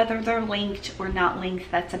 don't know whether they're linked or not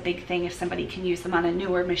linked. That's a big thing. If somebody can use them on a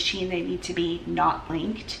newer machine, they need to be not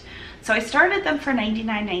linked. So I started them for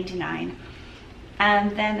 $99.99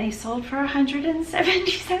 and then they sold for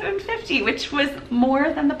 $177.50, which was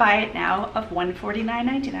more than the buy it now of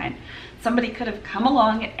 $149.99. Somebody could have come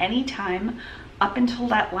along at any time up until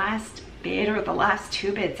that last bid or the last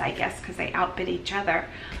 2 bids, I guess, because they outbid each other,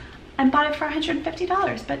 and bought it for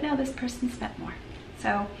 $150. But no, this person spent more.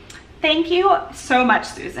 So thank you so much,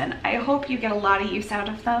 Susan. I hope you get a lot of use out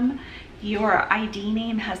of them. Your ID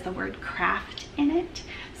name has the word craft in it,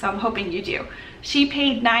 so I'm hoping you do. She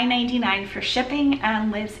paid $9.99 for shipping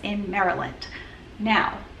and lives in Maryland.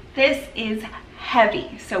 Now, this is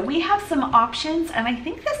heavy, so we have some options, and I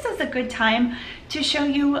think this is a good time to show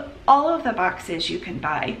you all of the boxes you can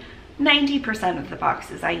buy, 90% of the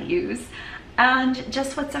boxes I use, and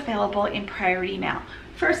just what's available in priority mail.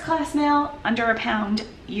 First class mail, under a pound,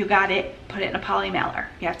 you got it, put it in a poly mailer.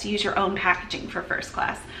 You have to use your own packaging for first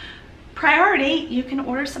class. Priority, you can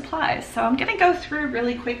order supplies. So I'm gonna go through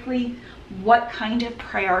really quickly what kind of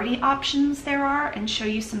priority options there are and show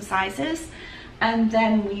you some sizes. And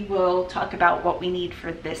then we will talk about what we need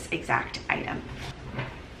for this exact item.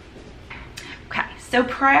 Okay, so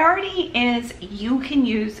priority is you can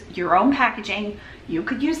use your own packaging. You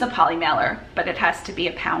could use the poly mailer, but it has to be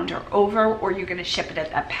a pound or over, or you're gonna ship it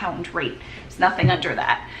at a pound rate. There's nothing under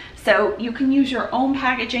that. So you can use your own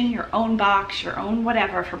packaging, your own box, your own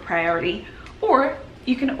whatever for priority, or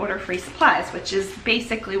you can order free supplies, which is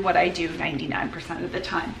basically what I do 99% of the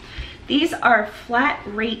time. These are flat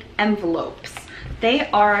rate envelopes. They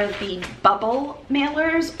are the bubble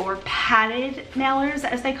mailers or padded mailers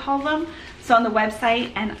as they call them. So on the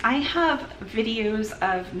website, and I have videos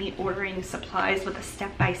of me ordering supplies with a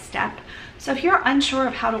step-by-step. So if you're unsure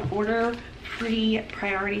of how to order free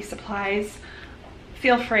priority supplies,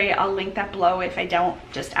 feel free, I'll link that below. If I don't,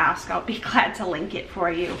 just ask, I'll be glad to link it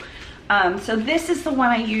for you. So this is the one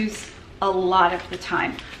I use a lot of the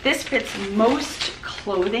time. This fits most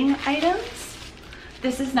clothing items.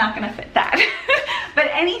 This is not gonna fit that. But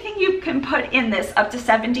anything you can put in this up to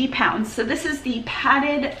 70 pounds. So this is the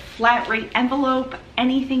padded flat rate envelope.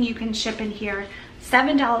 Anything you can ship in here,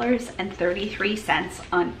 $7.33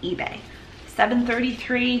 on eBay.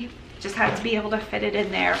 $7.33, just have to be able to fit it in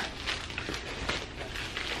there.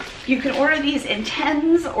 You can order these in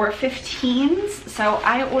 10s or 15s. So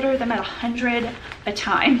I order them at 100 a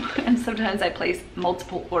time, and sometimes I place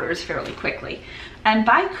multiple orders fairly quickly. And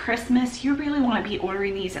by Christmas, you really want to be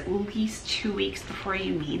ordering these at least 2 weeks before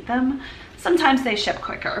you need them. Sometimes they ship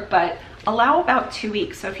quicker, but allow about 2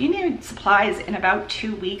 weeks. So if you need supplies in about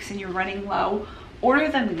 2 weeks and you're running low, order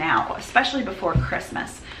them now, especially before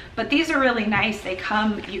Christmas. But these are really nice. They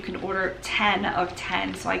come, you can order 10 of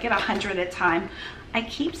 10, so I get 100 at a time. I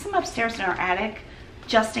keep some upstairs in our attic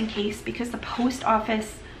just in case, because the post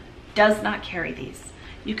office does not carry these.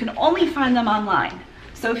 You can only find them online.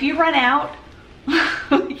 So if you run out,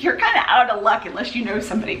 you're kind of out of luck unless you know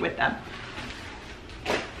somebody with them.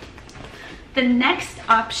 The next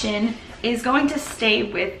option is going to stay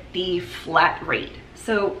with the flat rate.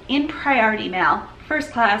 So in priority mail,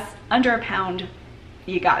 first class, under a pound,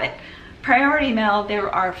 you got it. Priority mail, there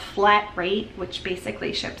are flat rate, which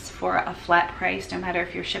basically ships for a flat price, no matter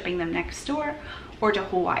if you're shipping them next door or to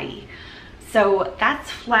Hawaii. So that's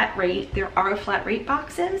flat rate. There are flat rate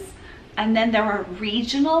boxes, and then there are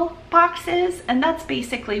regional boxes, and that's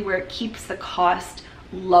basically where it keeps the cost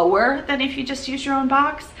lower than if you just use your own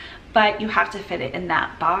box, but you have to fit it in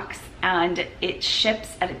that box, and it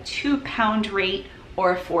ships at a 2-pound rate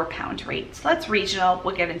or a 4-pound rate. So that's regional.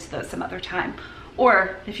 We'll get into those some other time.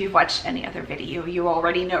 Or if you've watched any other video, you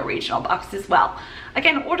already know regional boxes well.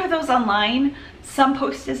 Again, order those online. Some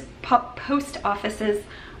post offices,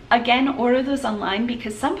 again, order those online,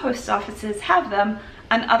 because some post offices have them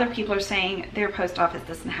and other people are saying their post office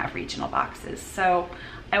doesn't have regional boxes. So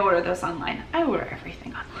I order those online. I order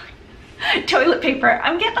everything online. Toilet paper,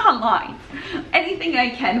 I'm getting online. Anything I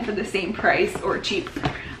can for the same price or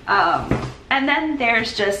cheaper. And then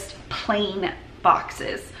there's just plain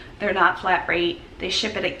boxes. They're not flat rate. They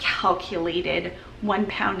ship at a calculated 1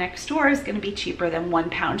 pound next door is going to be cheaper than 1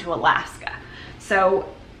 pound to Alaska. So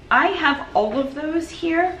I have all of those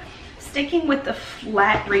here. Sticking with the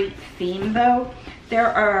flat rate theme though, there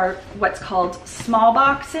are what's called small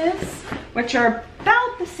boxes, which are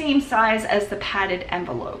about the same size as the padded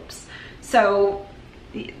envelopes. So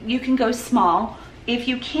you can go small. If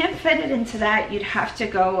you can't fit it into that, you'd have to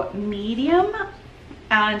go medium.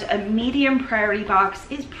 And a medium priority box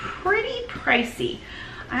is pretty pricey.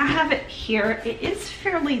 I have it here. It is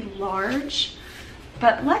fairly large,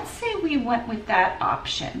 but let's say we went with that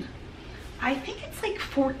option. I think it's like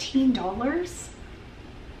 $14.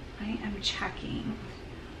 I am checking.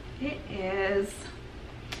 It is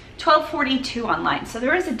 $12.42 online. So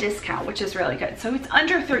there is a discount, which is really good. So it's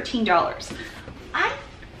under $13.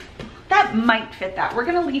 That might fit that. We're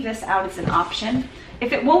gonna leave this out as an option.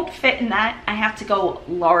 If it won't fit in that, I have to go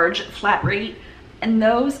large flat rate, and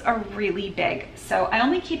those are really big. So I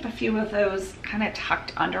only keep a few of those kind of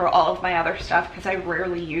tucked under all of my other stuff because I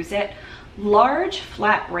rarely use it. Large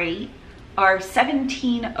flat rate are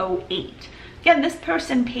 $17.08. Again, this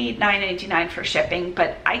person paid $9.99 for shipping,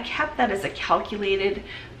 but I kept that as a calculated,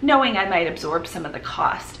 knowing I might absorb some of the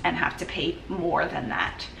cost and have to pay more than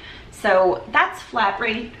that. So that's flat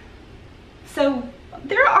rate. So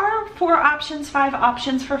there are 4 options, 5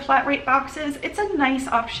 options for flat rate boxes. It's a nice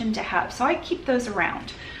option to have, so I keep those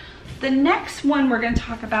around. The next one we're going to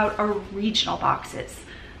talk about are regional boxes.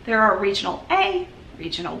 There are regional A,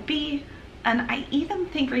 regional B, and I even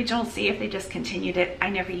think regional C, if they discontinued it. I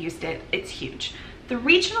never used it. It's huge. The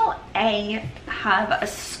regional A have a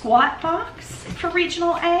squat box for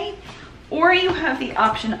regional A, or you have the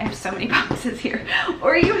option, I have so many boxes here,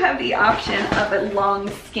 or you have the option of a long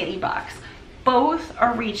skinny box. Both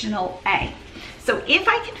are regional A. So if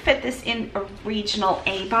I can fit this in a regional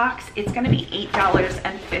A box, it's gonna be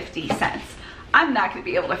 $8.50. I'm not gonna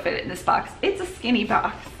be able to fit it in this box. It's a skinny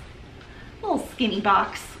box, a little skinny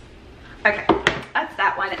box. Okay, that's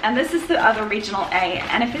that one. And this is the other regional A.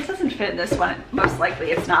 And if it doesn't fit in this one, most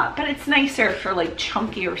likely it's not, but it's nicer for like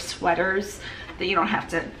chunkier sweaters that you don't have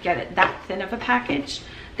to get it that thin of a package.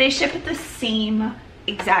 They ship at the same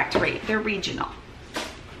exact rate. They're regional.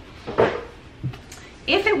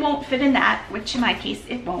 If it won't fit in that, which in my case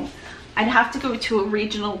it won't, I'd have to go to a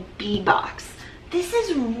regional B box. This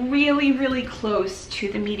is really, really close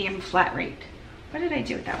to the medium flat rate. What did I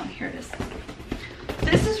do with that one? Here it is.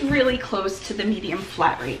 This is really close to the medium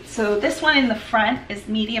flat rate. So this one in the front is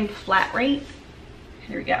medium flat rate.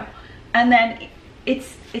 Here we go. And then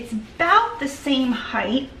it's about the same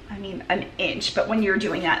height. I mean, an inch, but when you're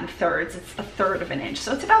doing that in thirds, it's a third of an inch.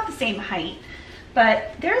 So it's about the same height,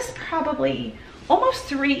 but there's probably almost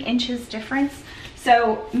 3 inches difference.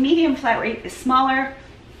 So medium flat rate is smaller,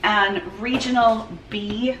 and regional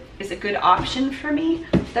B is a good option for me.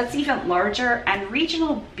 That's even larger, and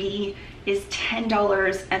regional B is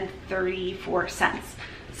 $10.34.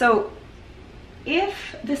 So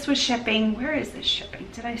if this was shipping, where is this shipping?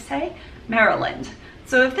 Did I say? Maryland.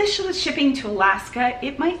 So if this was shipping to Alaska,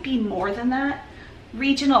 it might be more than that.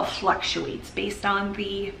 Regional fluctuates based on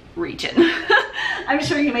the region. I'm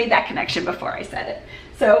sure you made that connection before I said it.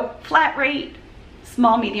 So flat rate,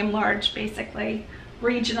 small, medium, large, basically.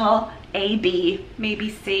 Regional, A, B,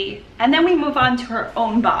 maybe C. And then we move on to our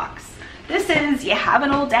own box. This is, you have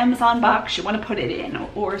an old Amazon box, you want to put it in,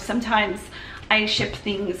 or sometimes I ship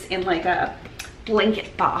things in like a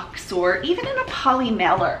blanket box, or even in a poly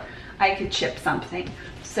mailer, I could ship something.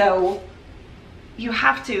 So you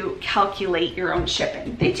have to calculate your own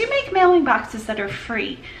shipping. They do make mailing boxes that are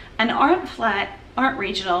free and aren't flat, aren't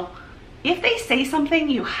regional. If they say something,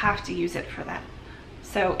 you have to use it for that.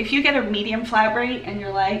 So if you get a medium flat rate and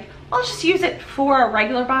you're like, I'll just use it for a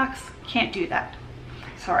regular box, can't do that.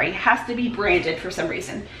 Sorry, it has to be branded for some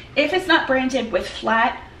reason. If it's not branded with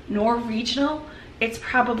flat nor regional, it's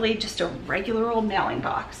probably just a regular old mailing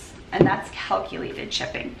box, and that's calculated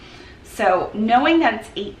shipping. So knowing that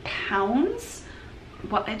it's 8 pounds,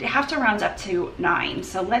 well, I'd have to round up to 9.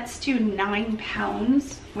 So let's do 9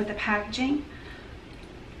 pounds with the packaging.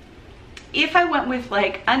 If I went with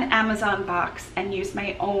like an Amazon box and used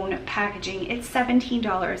my own packaging, it's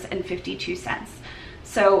 $17.52.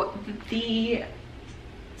 So the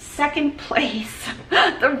second place,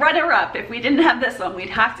 the runner-up, if we didn't have this one, we'd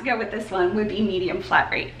have to go with this one, would be medium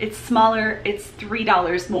flat rate. It's smaller, it's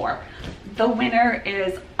 $3 more. The winner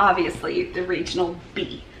is obviously the regional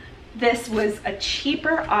B. This was a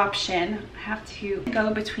cheaper option. I have to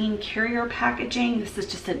go between carrier packaging, this is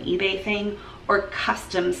just an eBay thing, or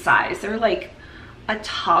custom size. They're like a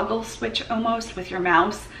toggle switch almost with your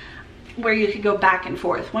mouse, where you could go back and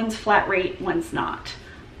forth. One's flat rate, one's not.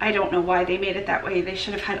 I don't know why they made it that way. They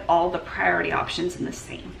should have had all the priority options in the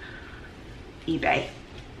same. eBay.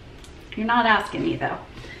 You're not asking me though.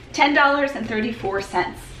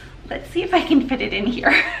 $10.34. Let's see if I can fit it in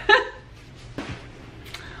here.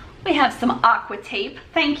 We have some aqua tape.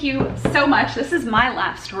 Thank you so much. This is my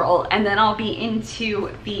last roll, and then I'll be into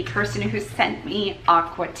the person who sent me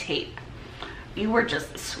aqua tape. You were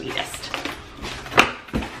just the sweetest.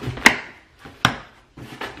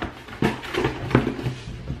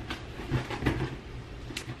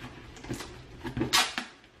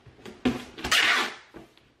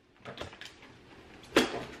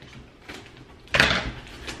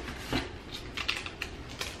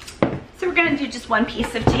 So we're gonna do just one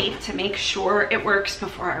piece of tape to make sure it works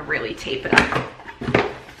before I really tape it up.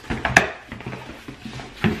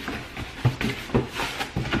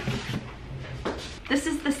 This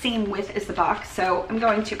is the same width as the box, so I'm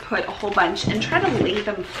going to put a whole bunch and try to lay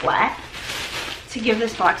them flat to give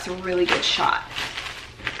this box a really good shot.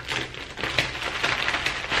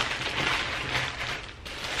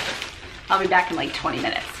 I'll be back in like 20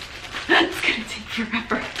 minutes. It's gonna take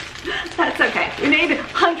forever. That's okay. We made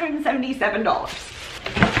 $177.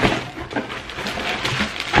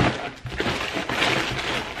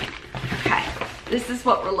 Okay, this is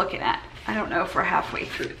what we're looking at. I don't know if we're halfway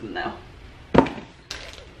through them though.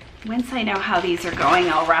 Once I know how these are going,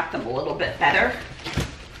 I'll wrap them a little bit better.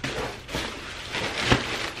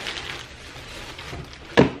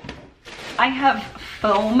 I have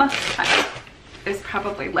foam. It's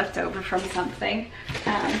probably left over from something.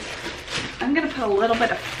 And I'm gonna put a little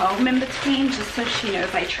bit of foam in between just so she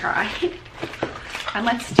knows I tried. And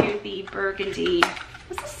let's do the burgundy.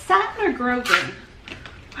 Was this satin or Grogan?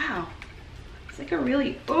 Wow, it's like a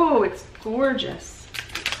really, oh, it's gorgeous.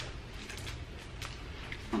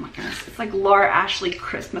 Oh my goodness, it's like Laura Ashley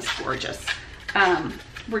Christmas gorgeous.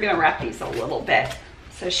 We're gonna wrap these a little bit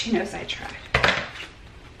so she knows I tried.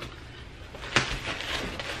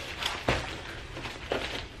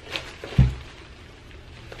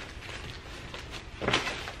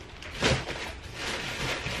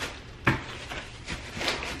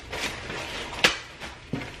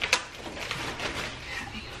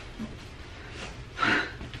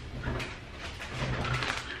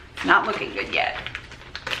 Not looking good yet.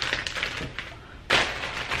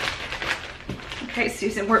 Okay,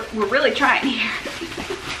 Susan, we're really trying here.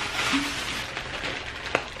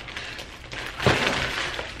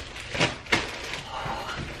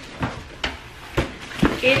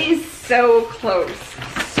 so close.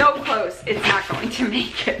 So close, it's not going to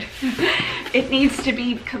make it. It needs to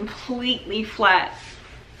be completely flat.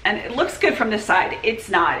 And it looks good from the side. It's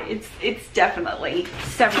not. It's definitely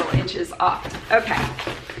several inches off. Okay.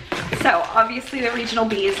 So obviously the regional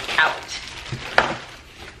B is out.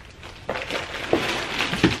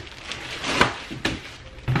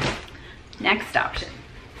 Next option.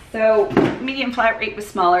 So medium flat rate was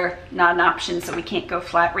smaller, not an option, so we can't go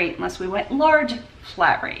flat rate unless we went large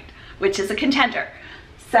flat rate, which is a contender.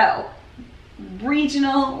 So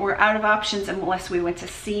regional, we're out of options unless we went to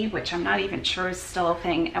C, which I'm not even sure is still a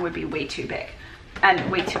thing and would be way too big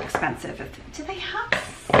and way too expensive. Do they have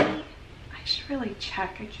C? I should really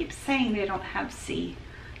check. I keep saying they don't have C.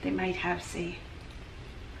 They might have C.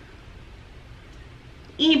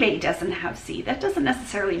 eBay doesn't have C. That doesn't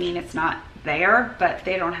necessarily mean it's not there, but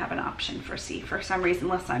they don't have an option for C for some reason,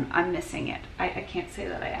 unless I'm missing it. I can't say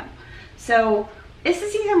that I am. So this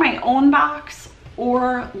is either my own box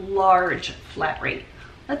or large flat rate.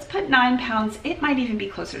 Let's put 9 pounds. It might even be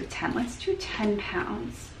closer to 10. Let's do 10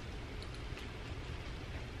 pounds.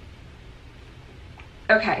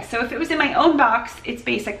 Okay, so if it was in my own box, it's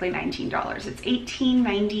basically $19. It's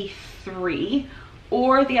 $18.93.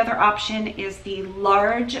 Or the other option is the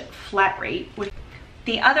large flat rate.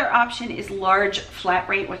 The other option is large flat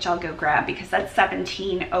rate, which I'll go grab because that's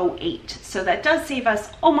 $17.08. So that does save us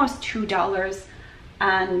almost $2,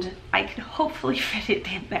 and I can hopefully fit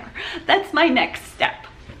it in there. That's my next step.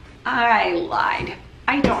 I lied.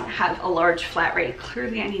 I don't have a large flat rate.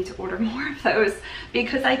 Clearly I need to order more of those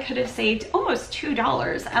because I could have saved almost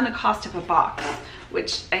 $2 and the cost of a box,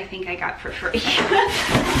 which I think I got for free.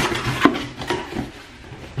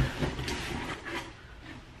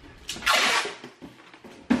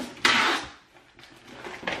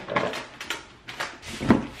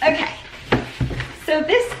 Okay, so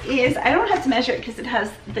this is, I don't have to measure it because it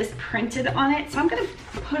has this printed on it. So I'm going to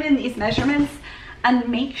put in these measurements and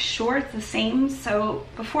make sure it's the same. So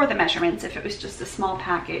before the measurements, if it was just a small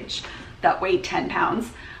package that weighed 10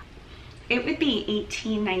 pounds, it would be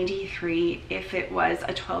 $18.93 if it was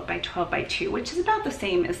a 12 by 12 by 2, which is about the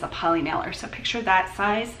same as the poly nailer. So picture that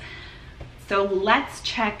size. So let's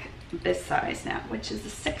check this size now, which is a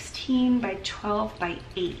 16 by 12 by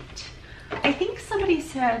 8. I think somebody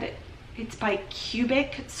said it's by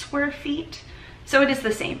cubic square feet. So it is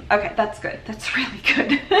the same. Okay, that's good. That's really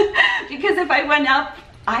good. Because if I went up,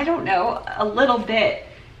 I don't know, a little bit,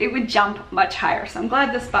 it would jump much higher. So I'm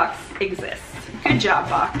glad this box exists. Good job,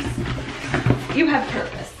 box. You have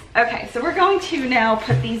purpose. Okay, so we're going to now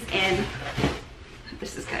put these in.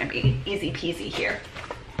 This is going to be easy peasy here.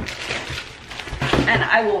 And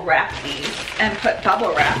I will wrap these and put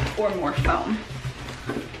bubble wrap or more foam.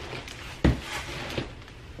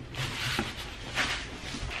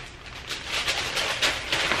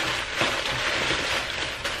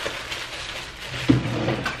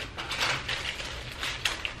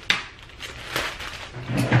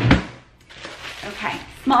 Okay,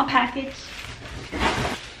 small package.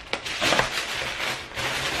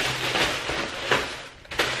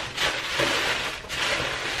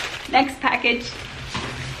 Next package.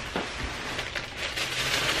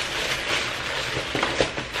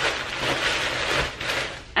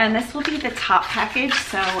 And this will be the top package,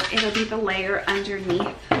 so it'll be the layer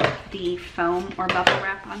underneath the foam or bubble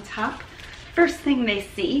wrap on top. First thing they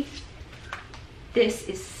see, this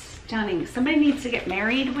is stunning. Somebody needs to get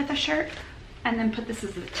married with a shirt and then put this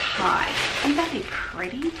as a tie. Wouldn't that be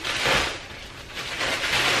pretty?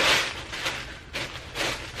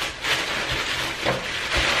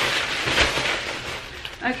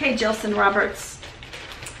 Okay, Jilson Roberts,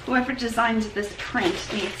 whoever designed this print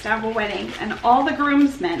needs to have a wedding, and all the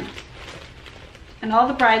groomsmen and all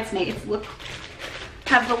the bridesmaids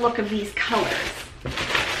have the look of these colors.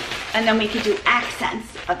 And then we could do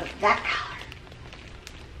accents of that color.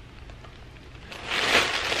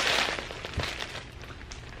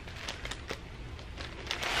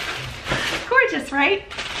 Gorgeous, right?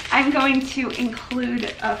 I'm going to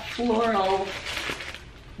include a floral,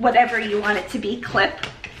 whatever you want it to be, clip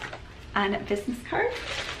on a business card.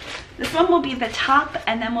 This one will be the top,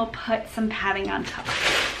 and then we'll put some padding on top.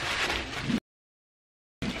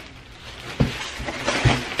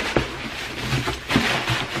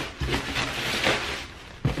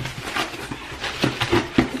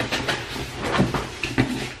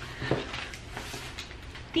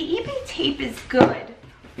 The eBay tape is good,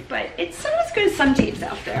 but it's not as good as some tapes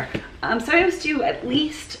out there. So I always do at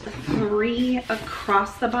least 3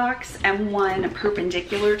 across the box and 1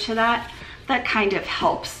 perpendicular to that. That kind of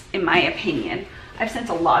helps, in my opinion. I've sent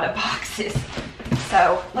a lot of boxes.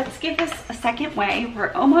 So let's give this a second weigh.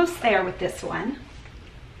 We're almost there with this one.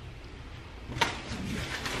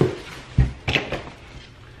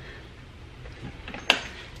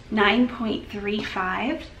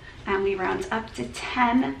 9.35, and we round up to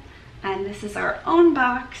 10, and this is our own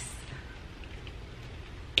box.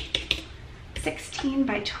 16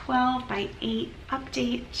 by 12 by 8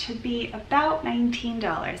 update should be about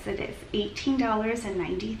 $19. It is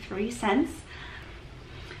 $18.93.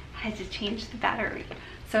 I had to change the battery,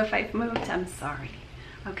 so if I've moved, I'm sorry.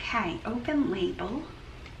 Okay, open label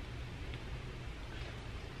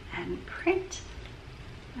and print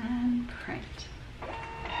and print.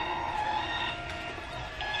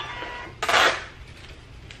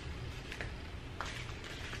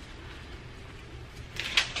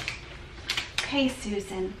 Okay,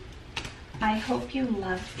 Susan, I hope you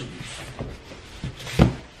love these.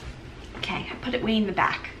 Okay, I put it way in the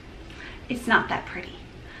back. It's not that pretty.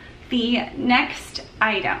 The next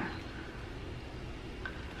item.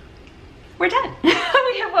 We're done. We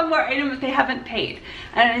have one more item that they haven't paid.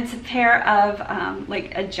 And it's a pair of,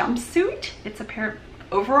 like a jumpsuit. It's a pair of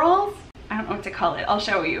overalls. I don't know what to call it. I'll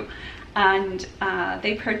show you. And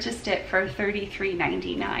they purchased it for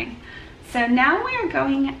 $33.99. So now we are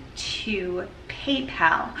going to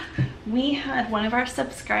PayPal. We had one of our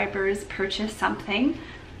subscribers purchase something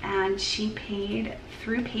and she paid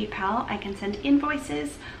through PayPal. I can send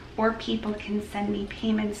invoices or people can send me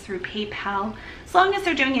payments through PayPal as long as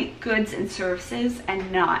they're doing it goods and services and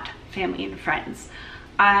not family and friends.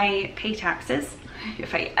 I pay taxes.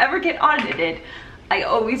 If I ever get audited, I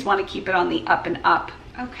always want to keep it on the up and up.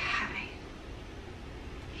 Okay,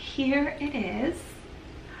 here it is.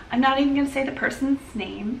 I'm not even going to say the person's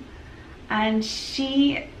name. And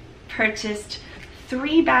she purchased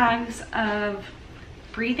 3 bags of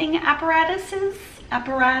breathing apparati. I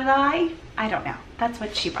don't know. That's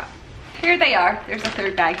what she bought. Here they are. There's a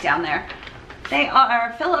 3rd bag down there. They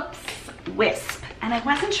are Philips Wisp. And I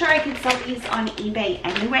wasn't sure I could sell these on eBay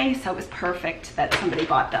anyway, so it was perfect that somebody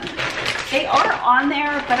bought them. They are on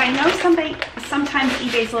there, but I know sometimes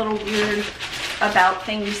eBay's a little weird about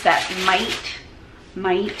things that might,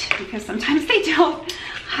 because sometimes they don't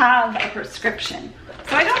have a prescription.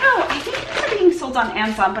 So I don't know, I think these are being sold on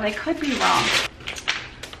Amazon, but I could be wrong.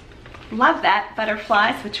 Love that.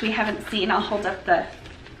 Butterflies, which we haven't seen. I'll hold up the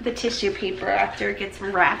tissue paper after it gets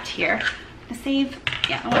wrapped here. I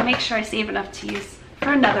want to make sure I save enough to use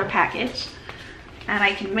for another package. And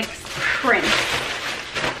I can mix prints.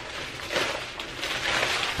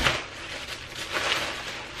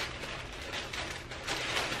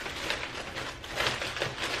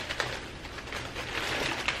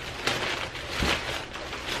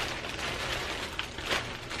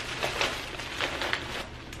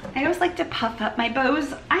 I always like to puff up my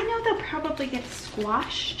bows. I know they'll probably get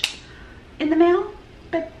squashed in the mail,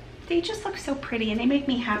 but they just look so pretty and they make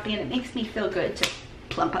me happy and it makes me feel good to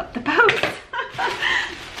plump up the bows.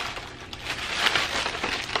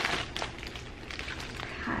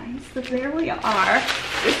 Okay, so there we are.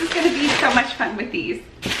 This is going to be so much fun with these.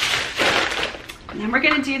 And then we're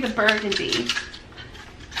going to do the burgundy,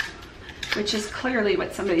 which is clearly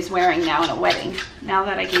what somebody's wearing now in a wedding, now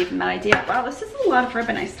that I gave them that idea. Wow, this is a lot of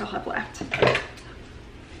ribbon I still have left.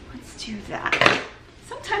 Let's do that.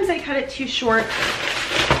 Sometimes I cut it too short,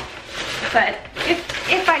 but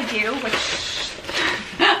if I do, which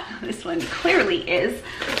this one clearly is,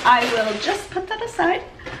 I will just put that aside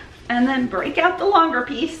and then break out the longer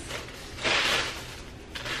piece.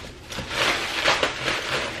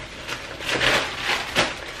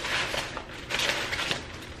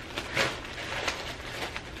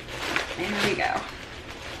 There we go.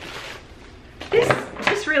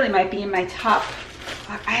 This really might be in my top,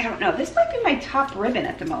 I don't know, this might be my top ribbon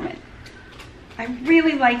at the moment. I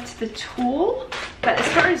really liked the tulle, but as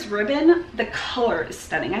far as ribbon, the color is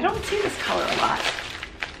stunning. I don't see this color a lot.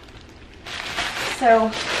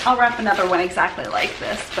 So I'll wrap another one exactly like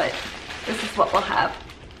this, but this is what we'll have.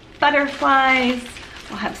 Butterflies,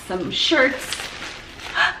 we'll have some shirts,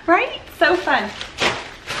 right? So fun.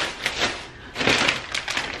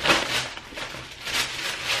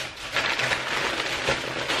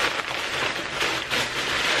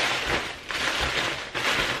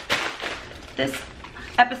 This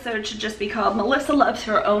episode should just be called Melissa Loves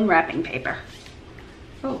Her Own Wrapping Paper.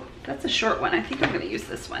 Oh, that's a short one. I think I'm going to use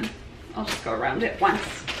this one. I'll just go around it once.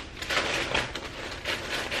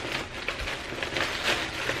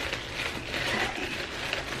 Okay.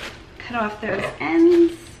 Cut off those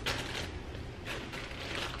ends.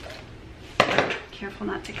 Careful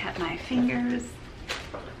not to cut my fingers.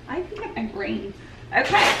 I can cut my brain.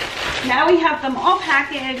 Okay, now we have them all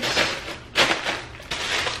packaged.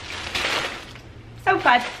 So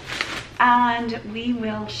fun. And we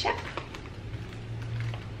will ship.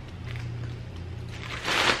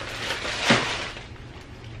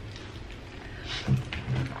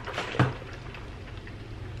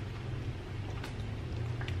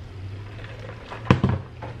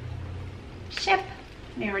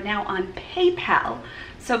 now on PayPal.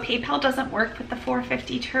 So PayPal doesn't work with the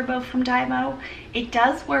 450 Turbo from Dymo. It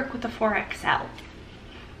does work with the 4XL.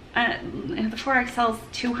 The 4XL is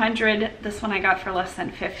 200. This one I got for less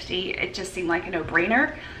than 50. It just seemed like a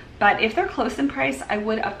no-brainer. But if they're close in price, I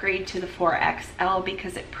would upgrade to the 4XL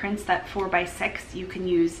because it prints that 4x6 you can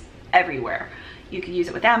use everywhere. You could use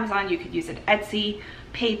it with Amazon, you could use it Etsy,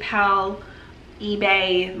 PayPal,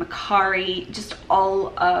 eBay, Mercari, just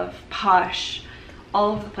all of Posh,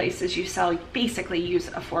 all of the places you sell basically use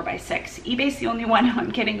a 4x6. eBay's the only one I'm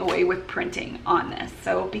getting away with printing on this.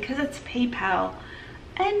 So because it's PayPal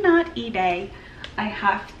and not eBay, I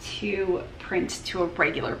have to print to a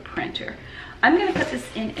regular printer. I'm gonna put this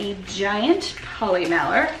in a giant poly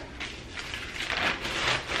mailer.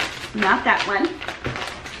 Not that one.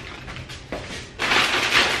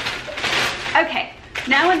 Okay,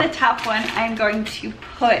 now in the top one, I'm going to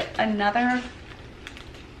put another, I'm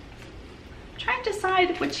trying to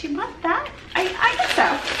decide, would she want that? I guess so.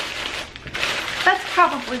 That's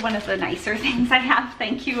probably one of the nicer things I have,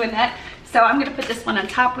 thank you, Annette. So I'm gonna put this one on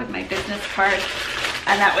top with my business card,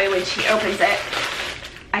 and that way when she opens it,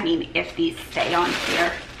 I mean, if these stay on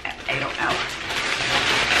here, I don't know.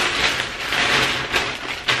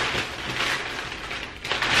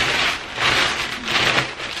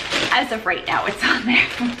 As of right now, it's on there.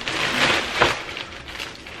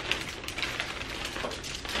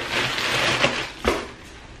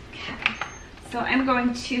 Okay, so I'm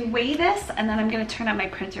going to weigh this and then I'm going to turn on my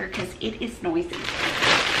printer because it is noisy.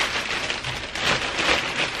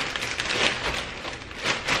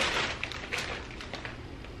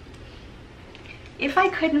 If I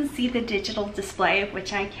couldn't see the digital display,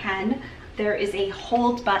 which I can, there is a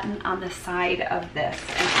hold button on the side of this,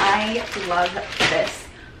 and I love this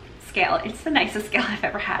scale. It's the nicest scale I've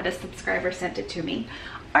ever had. A subscriber sent it to me.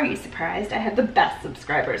 Are you surprised? I have the best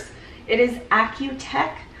subscribers. It is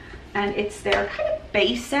Accutech, and it's their kind of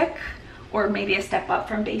basic, or maybe a step up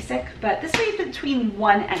from basic, but this weighs between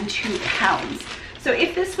 1 and 2 pounds. So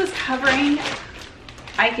if this was hovering,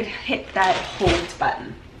 I could hit that hold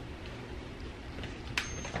button.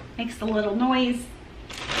 Makes a little noise.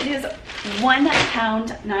 It is 1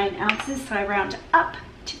 pound 9 ounces, so I round up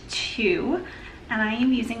to 2, and I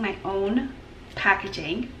am using my own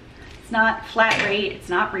packaging. It's not flat rate, it's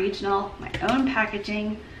not regional, my own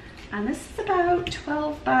packaging, and this is about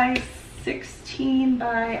 12 by 16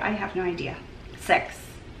 by, I have no idea, 6.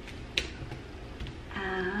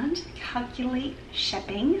 And calculate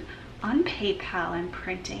shipping on PayPal and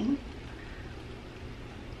printing.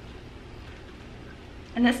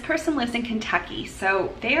 And this person lives in Kentucky,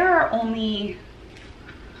 so there are only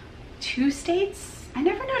 2 states. I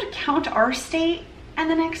never know to count our state and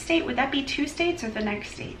the next state. Would that be 2 states or the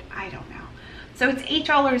next state? I don't know. So it's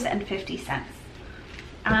 $8.50.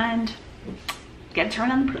 And get to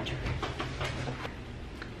turn on the printer.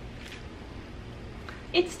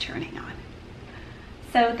 It's turning on.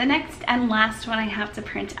 So the next and last one I have to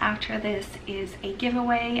print after this is a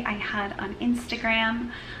giveaway I had on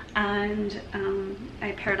Instagram, and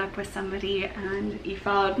I paired up with somebody, and you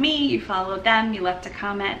followed me, you followed them, you left a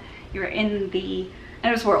comment, you were in the, and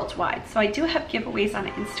it was worldwide. So I do have giveaways on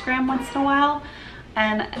Instagram once in a while,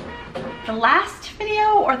 and the last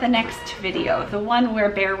video or the next video, the one where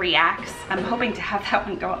Bear reacts, I'm hoping to have that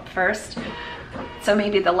one go up first. So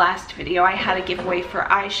maybe the last video I had a giveaway for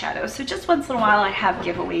eyeshadow. So just once in a while I have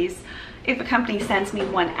giveaways. If a company sends me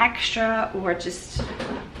one extra, or just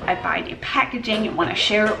I buy new packaging and want to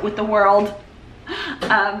share it with the world,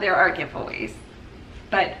 there are giveaways.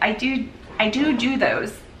 But I do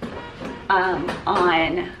those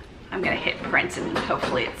on, I'm gonna hit print and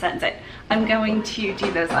hopefully it sends it. I'm going to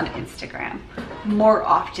do those on Instagram more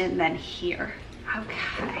often than here.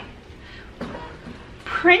 Okay.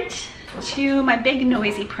 Print to my big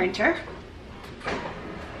noisy printer.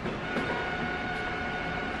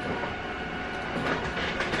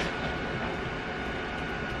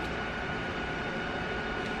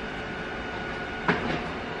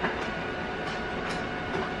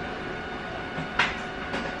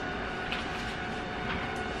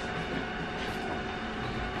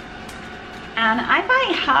 And I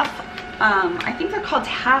buy half, I think they're called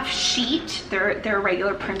half sheet. They're a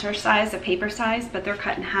regular printer size, a paper size, but they're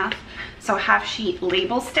cut in half. So half sheet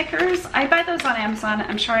label stickers. I buy those on Amazon.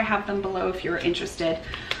 I'm sure I have them below if you're interested.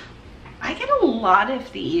 I get a lot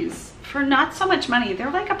of these for not so much money.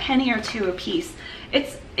 They're like a penny or 2 a piece.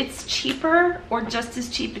 It's cheaper, or just as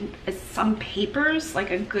cheap as some papers,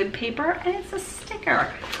 like a good paper, and it's a sticker.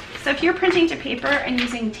 So if you're printing to paper and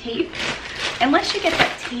using tape, unless you get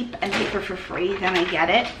that tape and paper for free, then I get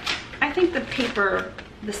it. I think the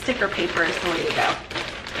sticker paper is the way to go.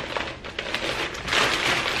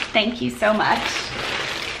 Thank you so much.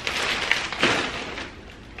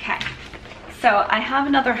 Okay, so I have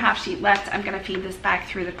another half sheet left. I'm gonna feed this back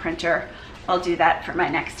through the printer. I'll do that for my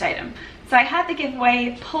next item. So I had the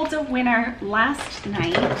giveaway, pulled a winner last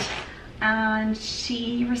night, and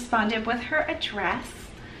she responded with her address.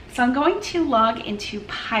 So I'm going to log into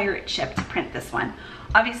Pirate Ship to print this one.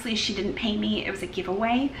 Obviously she didn't pay me, it was a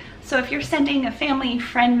giveaway. So if you're sending a family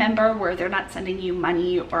friend member where they're not sending you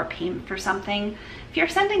money or a payment for something, if you're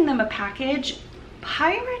sending them a package,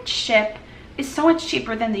 Pirate Ship is so much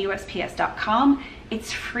cheaper than the USPS.com.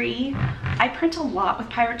 It's free. I print a lot with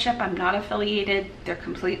Pirate Ship. I'm not affiliated. They're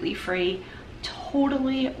completely free.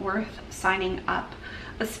 Totally worth signing up,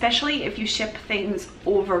 especially if you ship things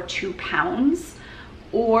over 2 pounds,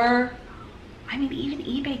 or I mean, even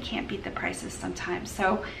eBay can't beat the prices sometimes.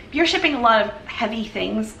 So if you're shipping a lot of heavy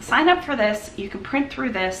things, sign up for this. You can print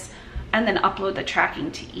through this and then upload the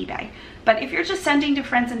tracking to eBay. But if you're just sending to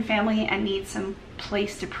friends and family and need some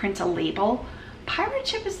place to print a label, Pirate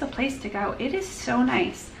Ship is the place to go. It is so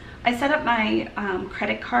nice. I set up my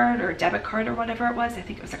credit card or debit card or whatever it was. I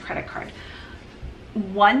think it was a credit card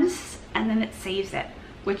once, and then it saves it,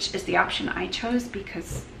 which is the option I chose,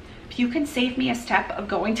 because if you can save me a step of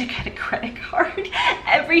going to get a credit card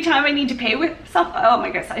every time I need to pay with something, oh my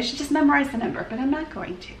gosh, I should just memorize the number, but I'm not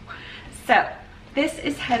going to. So this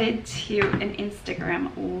is headed to an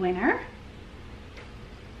Instagram winner.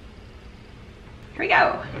 Here we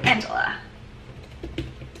go, Angela.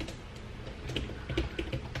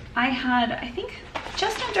 I had, I think,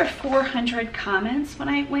 just under 400 comments when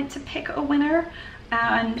I went to pick a winner,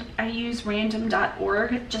 and I use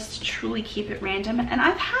random.org just to truly keep it random. And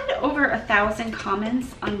I've had over 1,000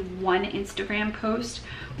 comments on one Instagram post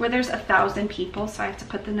where there's 1,000 people, so I have to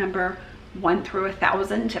put the number 1 through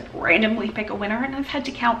 1,000 to randomly pick a winner, and I've had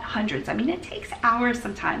to count hundreds. I mean, it takes hours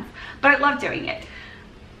sometimes, but I love doing it.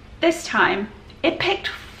 This time, it picked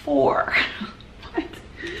 4. What?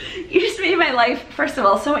 You just made my life, first of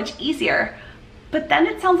all, so much easier. But then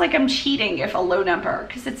it sounds like I'm cheating if a low number,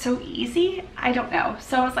 because it's so easy. I don't know.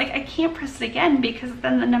 So I was like, I can't press it again, because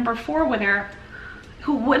then the number 4 winner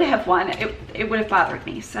who would have won, it would have bothered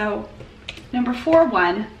me. So number 4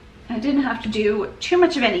 won. I didn't have to do too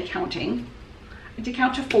much of any counting. I did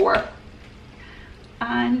count to 4.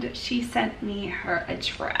 And she sent me her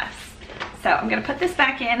address. So I'm gonna put this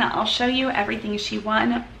back in. I'll show you everything she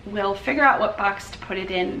won. We'll figure out what box to put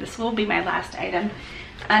it in. This will be my last item,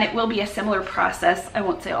 and it will be a similar process. I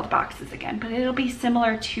won't say all the boxes again, but it'll be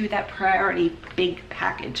similar to that priority big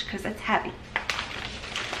package because it's heavy.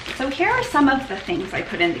 So here are some of the things I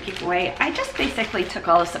put in the giveaway. I just basically took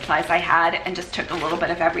all the supplies I had and just took a little bit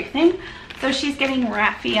of everything. So she's getting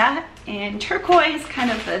raffia in turquoise, kind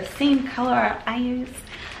of the same color I use,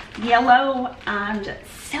 yellow and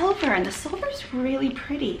silver, and the silver is really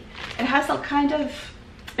pretty. It has a kind of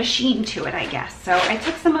a sheen to it, I guess. So I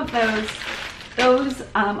took some of those.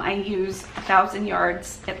 I use 1,000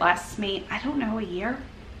 yards. It lasts me, I don't know, a year?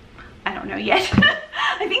 I don't know yet.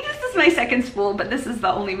 I think this is my second spool, but this is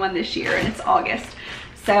the only one this year, and it's August.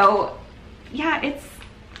 So yeah, it's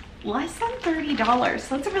less than $30.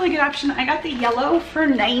 So it's a really good option. I got the yellow for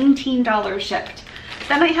 $19 shipped.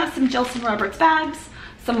 Then I have some Jilson Roberts bags,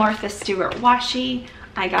 some Martha Stewart washi.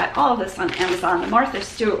 I got all of this on Amazon. The Martha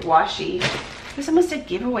Stewart washi, it was almost a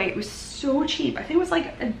giveaway. It was so cheap. I think it was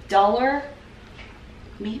like $1,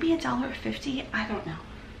 maybe $1.50, I don't know,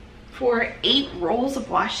 for 8 rolls of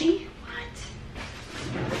washi. What?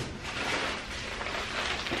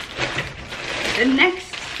 The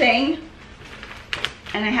next thing,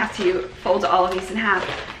 and I have to fold all of these in half,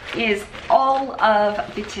 is all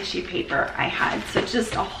of the tissue paper I had. So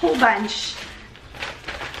just a whole bunch.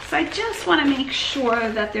 So I just want to make sure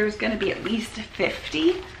that there's going to be at least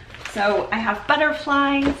 50. So I have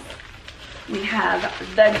butterflies. We have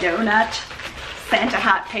the donut Santa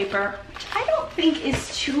hat paper, which I don't think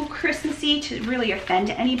is too Christmassy to really offend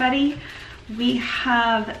anybody. We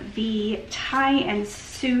have the tie and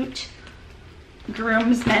suit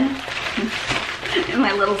groomsmen in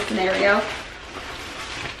my little scenario.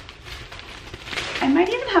 I might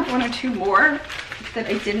even have 1 or 2 more that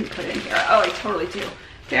I didn't put in here. Oh, I totally do.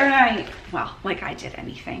 Bear and I, well, like I did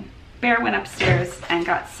anything. Bear went upstairs and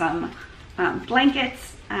got some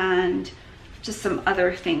blankets and just some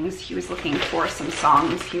other things. He was looking for some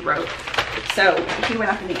songs he wrote. So he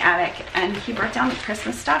went up in the attic and he brought down the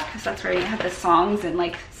Christmas stuff, because that's where he had the songs and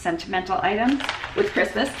like sentimental items with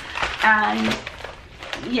Christmas. And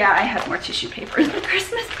yeah, I have more tissue paper in the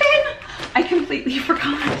Christmas bin. I completely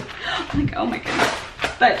forgot. I'm like, oh my goodness.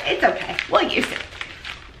 But it's okay, we'll use it.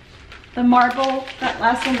 The marble, that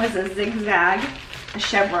last one was a zigzag, a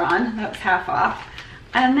chevron, that was half off.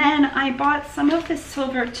 And then I bought some of this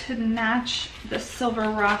silver to match the silver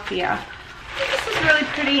raffia. This is really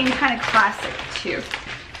pretty and kind of classic too.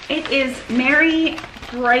 It is Merry,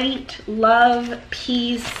 Bright, Love,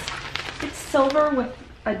 Peace. It's silver with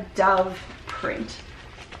a dove print.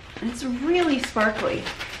 And it's really sparkly.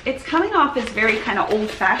 It's coming off as very kind of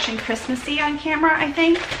old-fashioned Christmassy on camera, I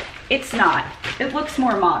think. It's not. It looks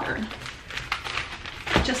more modern.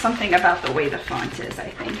 Just something about the way the font is, I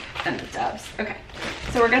think, than the doves. Okay,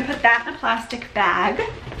 so we're gonna put that in a plastic bag.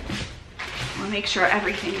 We'll make sure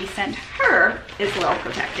everything we send her is well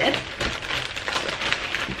protected.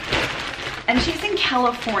 And she's in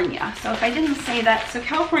California, so if I didn't say that, so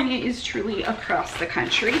California is truly across the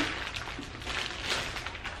country.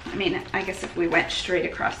 I mean, I guess if we went straight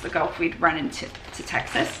across the Gulf, we'd run into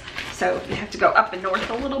Texas. So you have to go up and north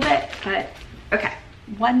a little bit, but okay,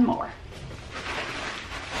 one more.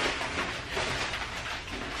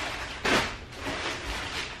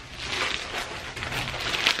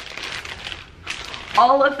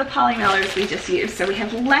 All of the poly mailers we just used. So we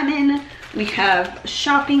have lemon, we have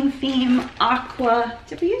shopping theme, aqua.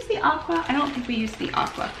 Did we use the aqua? I don't think we used the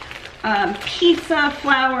aqua. Pizza,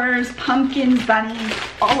 flowers, pumpkins, bunnies,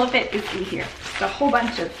 all of it is in here. Just a whole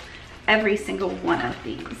bunch of every single one of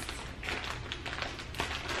these.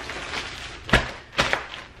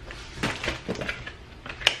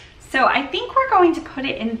 So I think we're going to put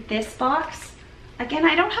it in this box. Again,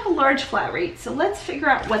 I don't have a large flat rate, so let's figure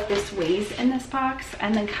out what this weighs in this box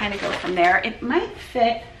and then kind of go from there. It might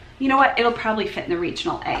fit, you know what, it'll probably fit in the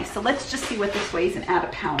regional A. So let's just see what this weighs and add a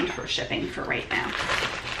pound for shipping for right now.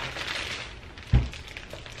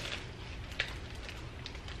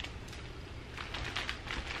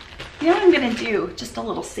 You know what I'm gonna do, just a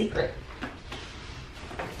little secret.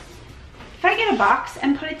 If I get a box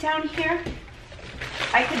and put it down here,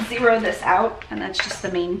 I could zero this out, and that's just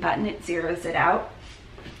the main button. It zeroes it out.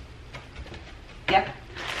 Yep.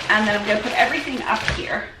 And then I'm gonna put everything up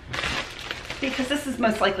here because this is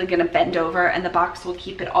most likely gonna bend over and the box will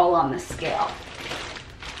keep it all on the scale.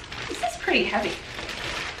 This is pretty heavy.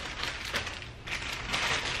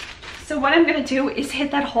 So what I'm gonna do is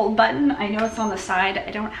hit that hold button. I know it's on the side.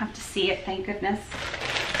 I don't have to see it, thank goodness.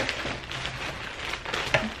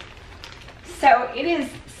 So it is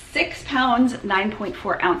 6 pounds,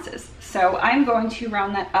 9.4 ounces. So I'm going to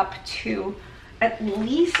round that up to at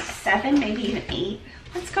least 7, maybe even 8.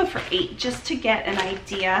 Let's go for 8 just to get an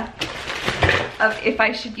idea of if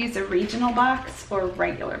I should use a regional box or a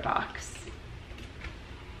regular box.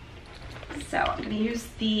 So I'm going to use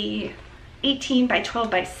the 18 by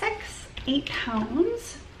 12 by 6, 8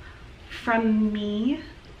 pounds from me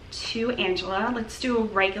to Angela. Let's do a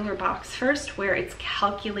regular box first where it's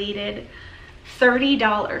calculated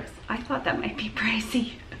 $30. I thought that might be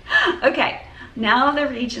pricey. Okay, now the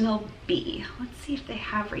regional B. Let's see if they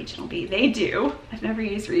have regional B. They do. I've never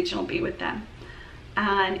used regional B with them.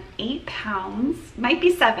 And 8 pounds, might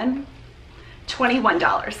be 7,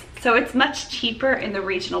 $21. So it's much cheaper in the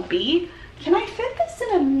regional B. Can I fit this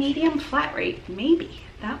in a medium flat rate? Maybe.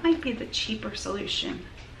 That might be the cheaper solution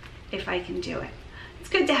if I can do it. It's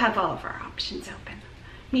good to have all of our options open.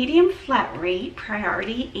 Medium flat rate,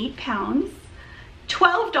 priority, 8 pounds.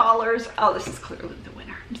 $12. Oh, this is clearly the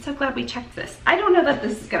winner. I'm so glad we checked this. I don't know that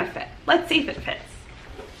this is gonna fit. Let's see if it fits.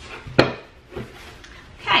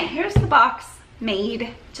 Okay, here's the box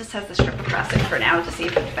made. Just has the strip across it for now to see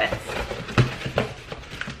if it fits.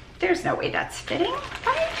 There's no way that's fitting,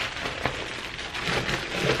 right?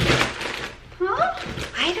 Huh?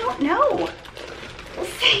 I don't know. We'll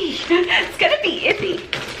see. It's gonna be iffy.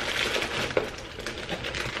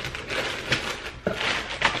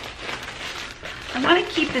 I want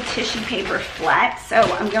to keep the tissue paper flat, so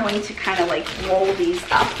I'm going to kind of like roll these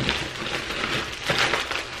up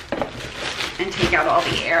and take out all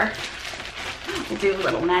the air. We'll do a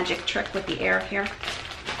little magic trick with the air here.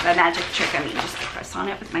 By magic trick, I mean just press on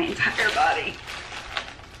it with my entire body.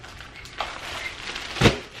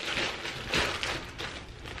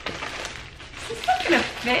 Is this not gonna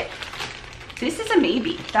fit? This is a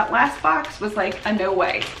maybe. That last box was like a no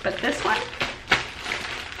way, but this one,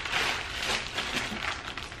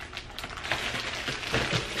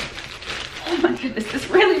 oh my goodness, this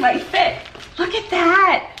really might fit. Look at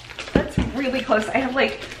that. That's really close. I have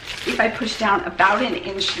like, if I push down, about an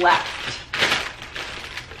inch left.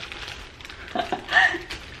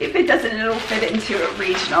 If it doesn't, it'll fit into a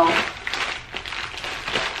regional.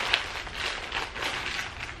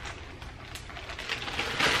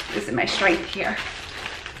 This is my strength here.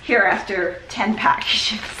 Here after 10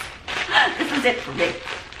 packages. This is it for me.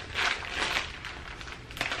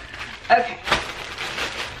 Okay.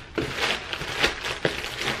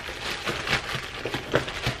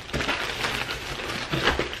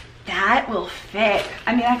 that will fit.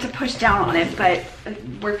 I mean, I have to push down on it, but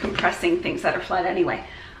we're compressing things that are flat anyway.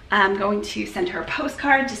 I'm going to send her a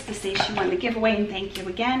postcard just to say she won the giveaway and thank you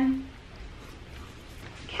again.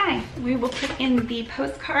 Okay, we will put in the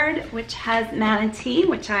postcard, which has manatee,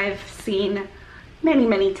 which I've seen many,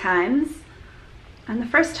 many times. And the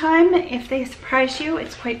first time, if they surprise you,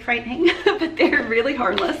 it's quite frightening, but they're really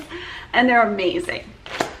harmless and they're amazing.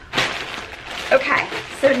 Okay,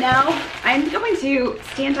 so now I'm going to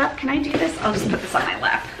stand up. Can I do this? I'll just put this on my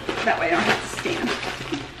lap. That way I don't have to stand.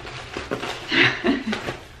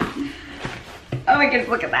 Oh my goodness,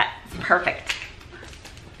 look at that. It's perfect.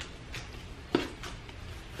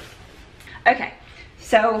 Okay,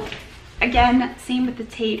 so again, same with the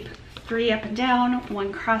tape. 3 up and down,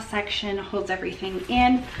 1 cross section holds everything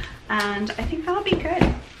in, and I think that'll be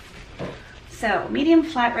good. So medium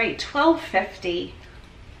flat rate, $12.50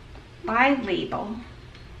 by label.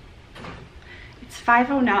 It's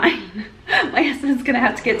 $5.09. My husband's gonna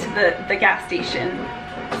have to get to the gas station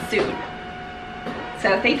soon.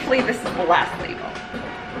 So thankfully this is the last label.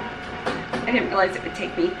 I didn't realize it would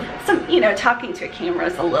take me some, you know, talking to a camera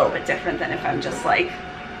is a little bit different than if I'm just like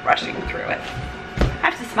rushing through it. I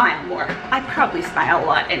have to smile more. I probably smile a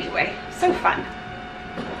lot anyway. So fun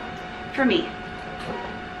for me.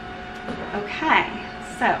 Okay,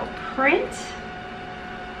 so print.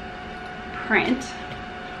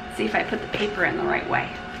 See if I put the paper in the right way.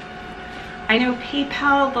 I know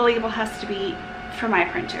PayPal, the label has to be for my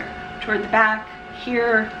printer. Toward the back,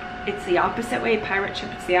 here it's the opposite way. Pirate Ship,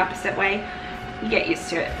 it's the opposite way. You get used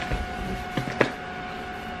to it.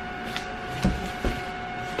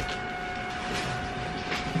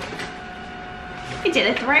 I did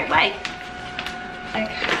it the right way.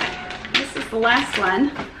 Okay, this is the last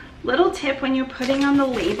one. Little tip when you're putting on the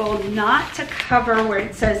label, not to cover where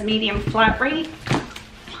it says medium flat rate.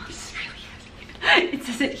 It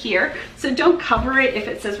says it here, so don't cover it if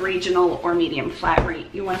it says regional or medium flat rate.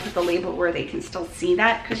 You want to put the label where they can still see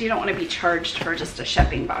that, because you don't want to be charged for just a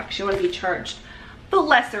shipping box. You want to be charged the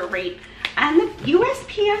lesser rate. And the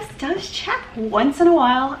USPS does check once in a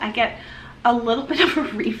while. I get a little bit of a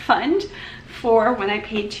refund for when I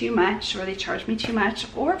paid too much or they charged me too much,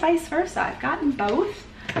 or vice versa. I've gotten both,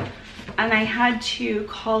 and I had to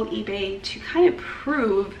call eBay to kind of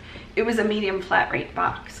prove it was a medium flat rate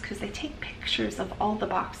box, because they take pictures of all the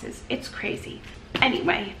boxes. It's crazy.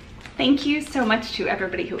 Anyway, thank you so much to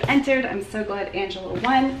everybody who entered. I'm so glad Angela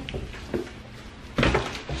won.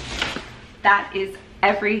 That is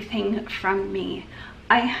everything from me.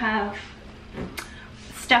 I have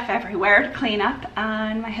stuff everywhere to clean up,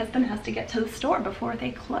 and my husband has to get to the store before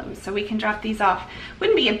they close so we can drop these off.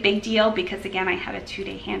 Wouldn't be a big deal because again I have a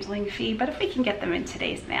 2-day handling fee, but if we can get them in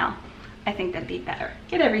today's mail, I think that'd be better.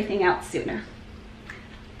 Get everything out sooner.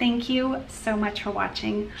 Thank you so much for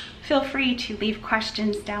watching. Feel free to leave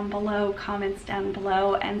questions down below, comments down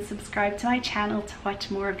below, and subscribe to my channel to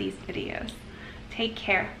watch more of these videos. Take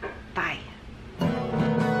care. Bye.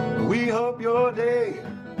 We hope your day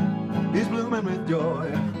is blooming with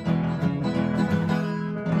joy.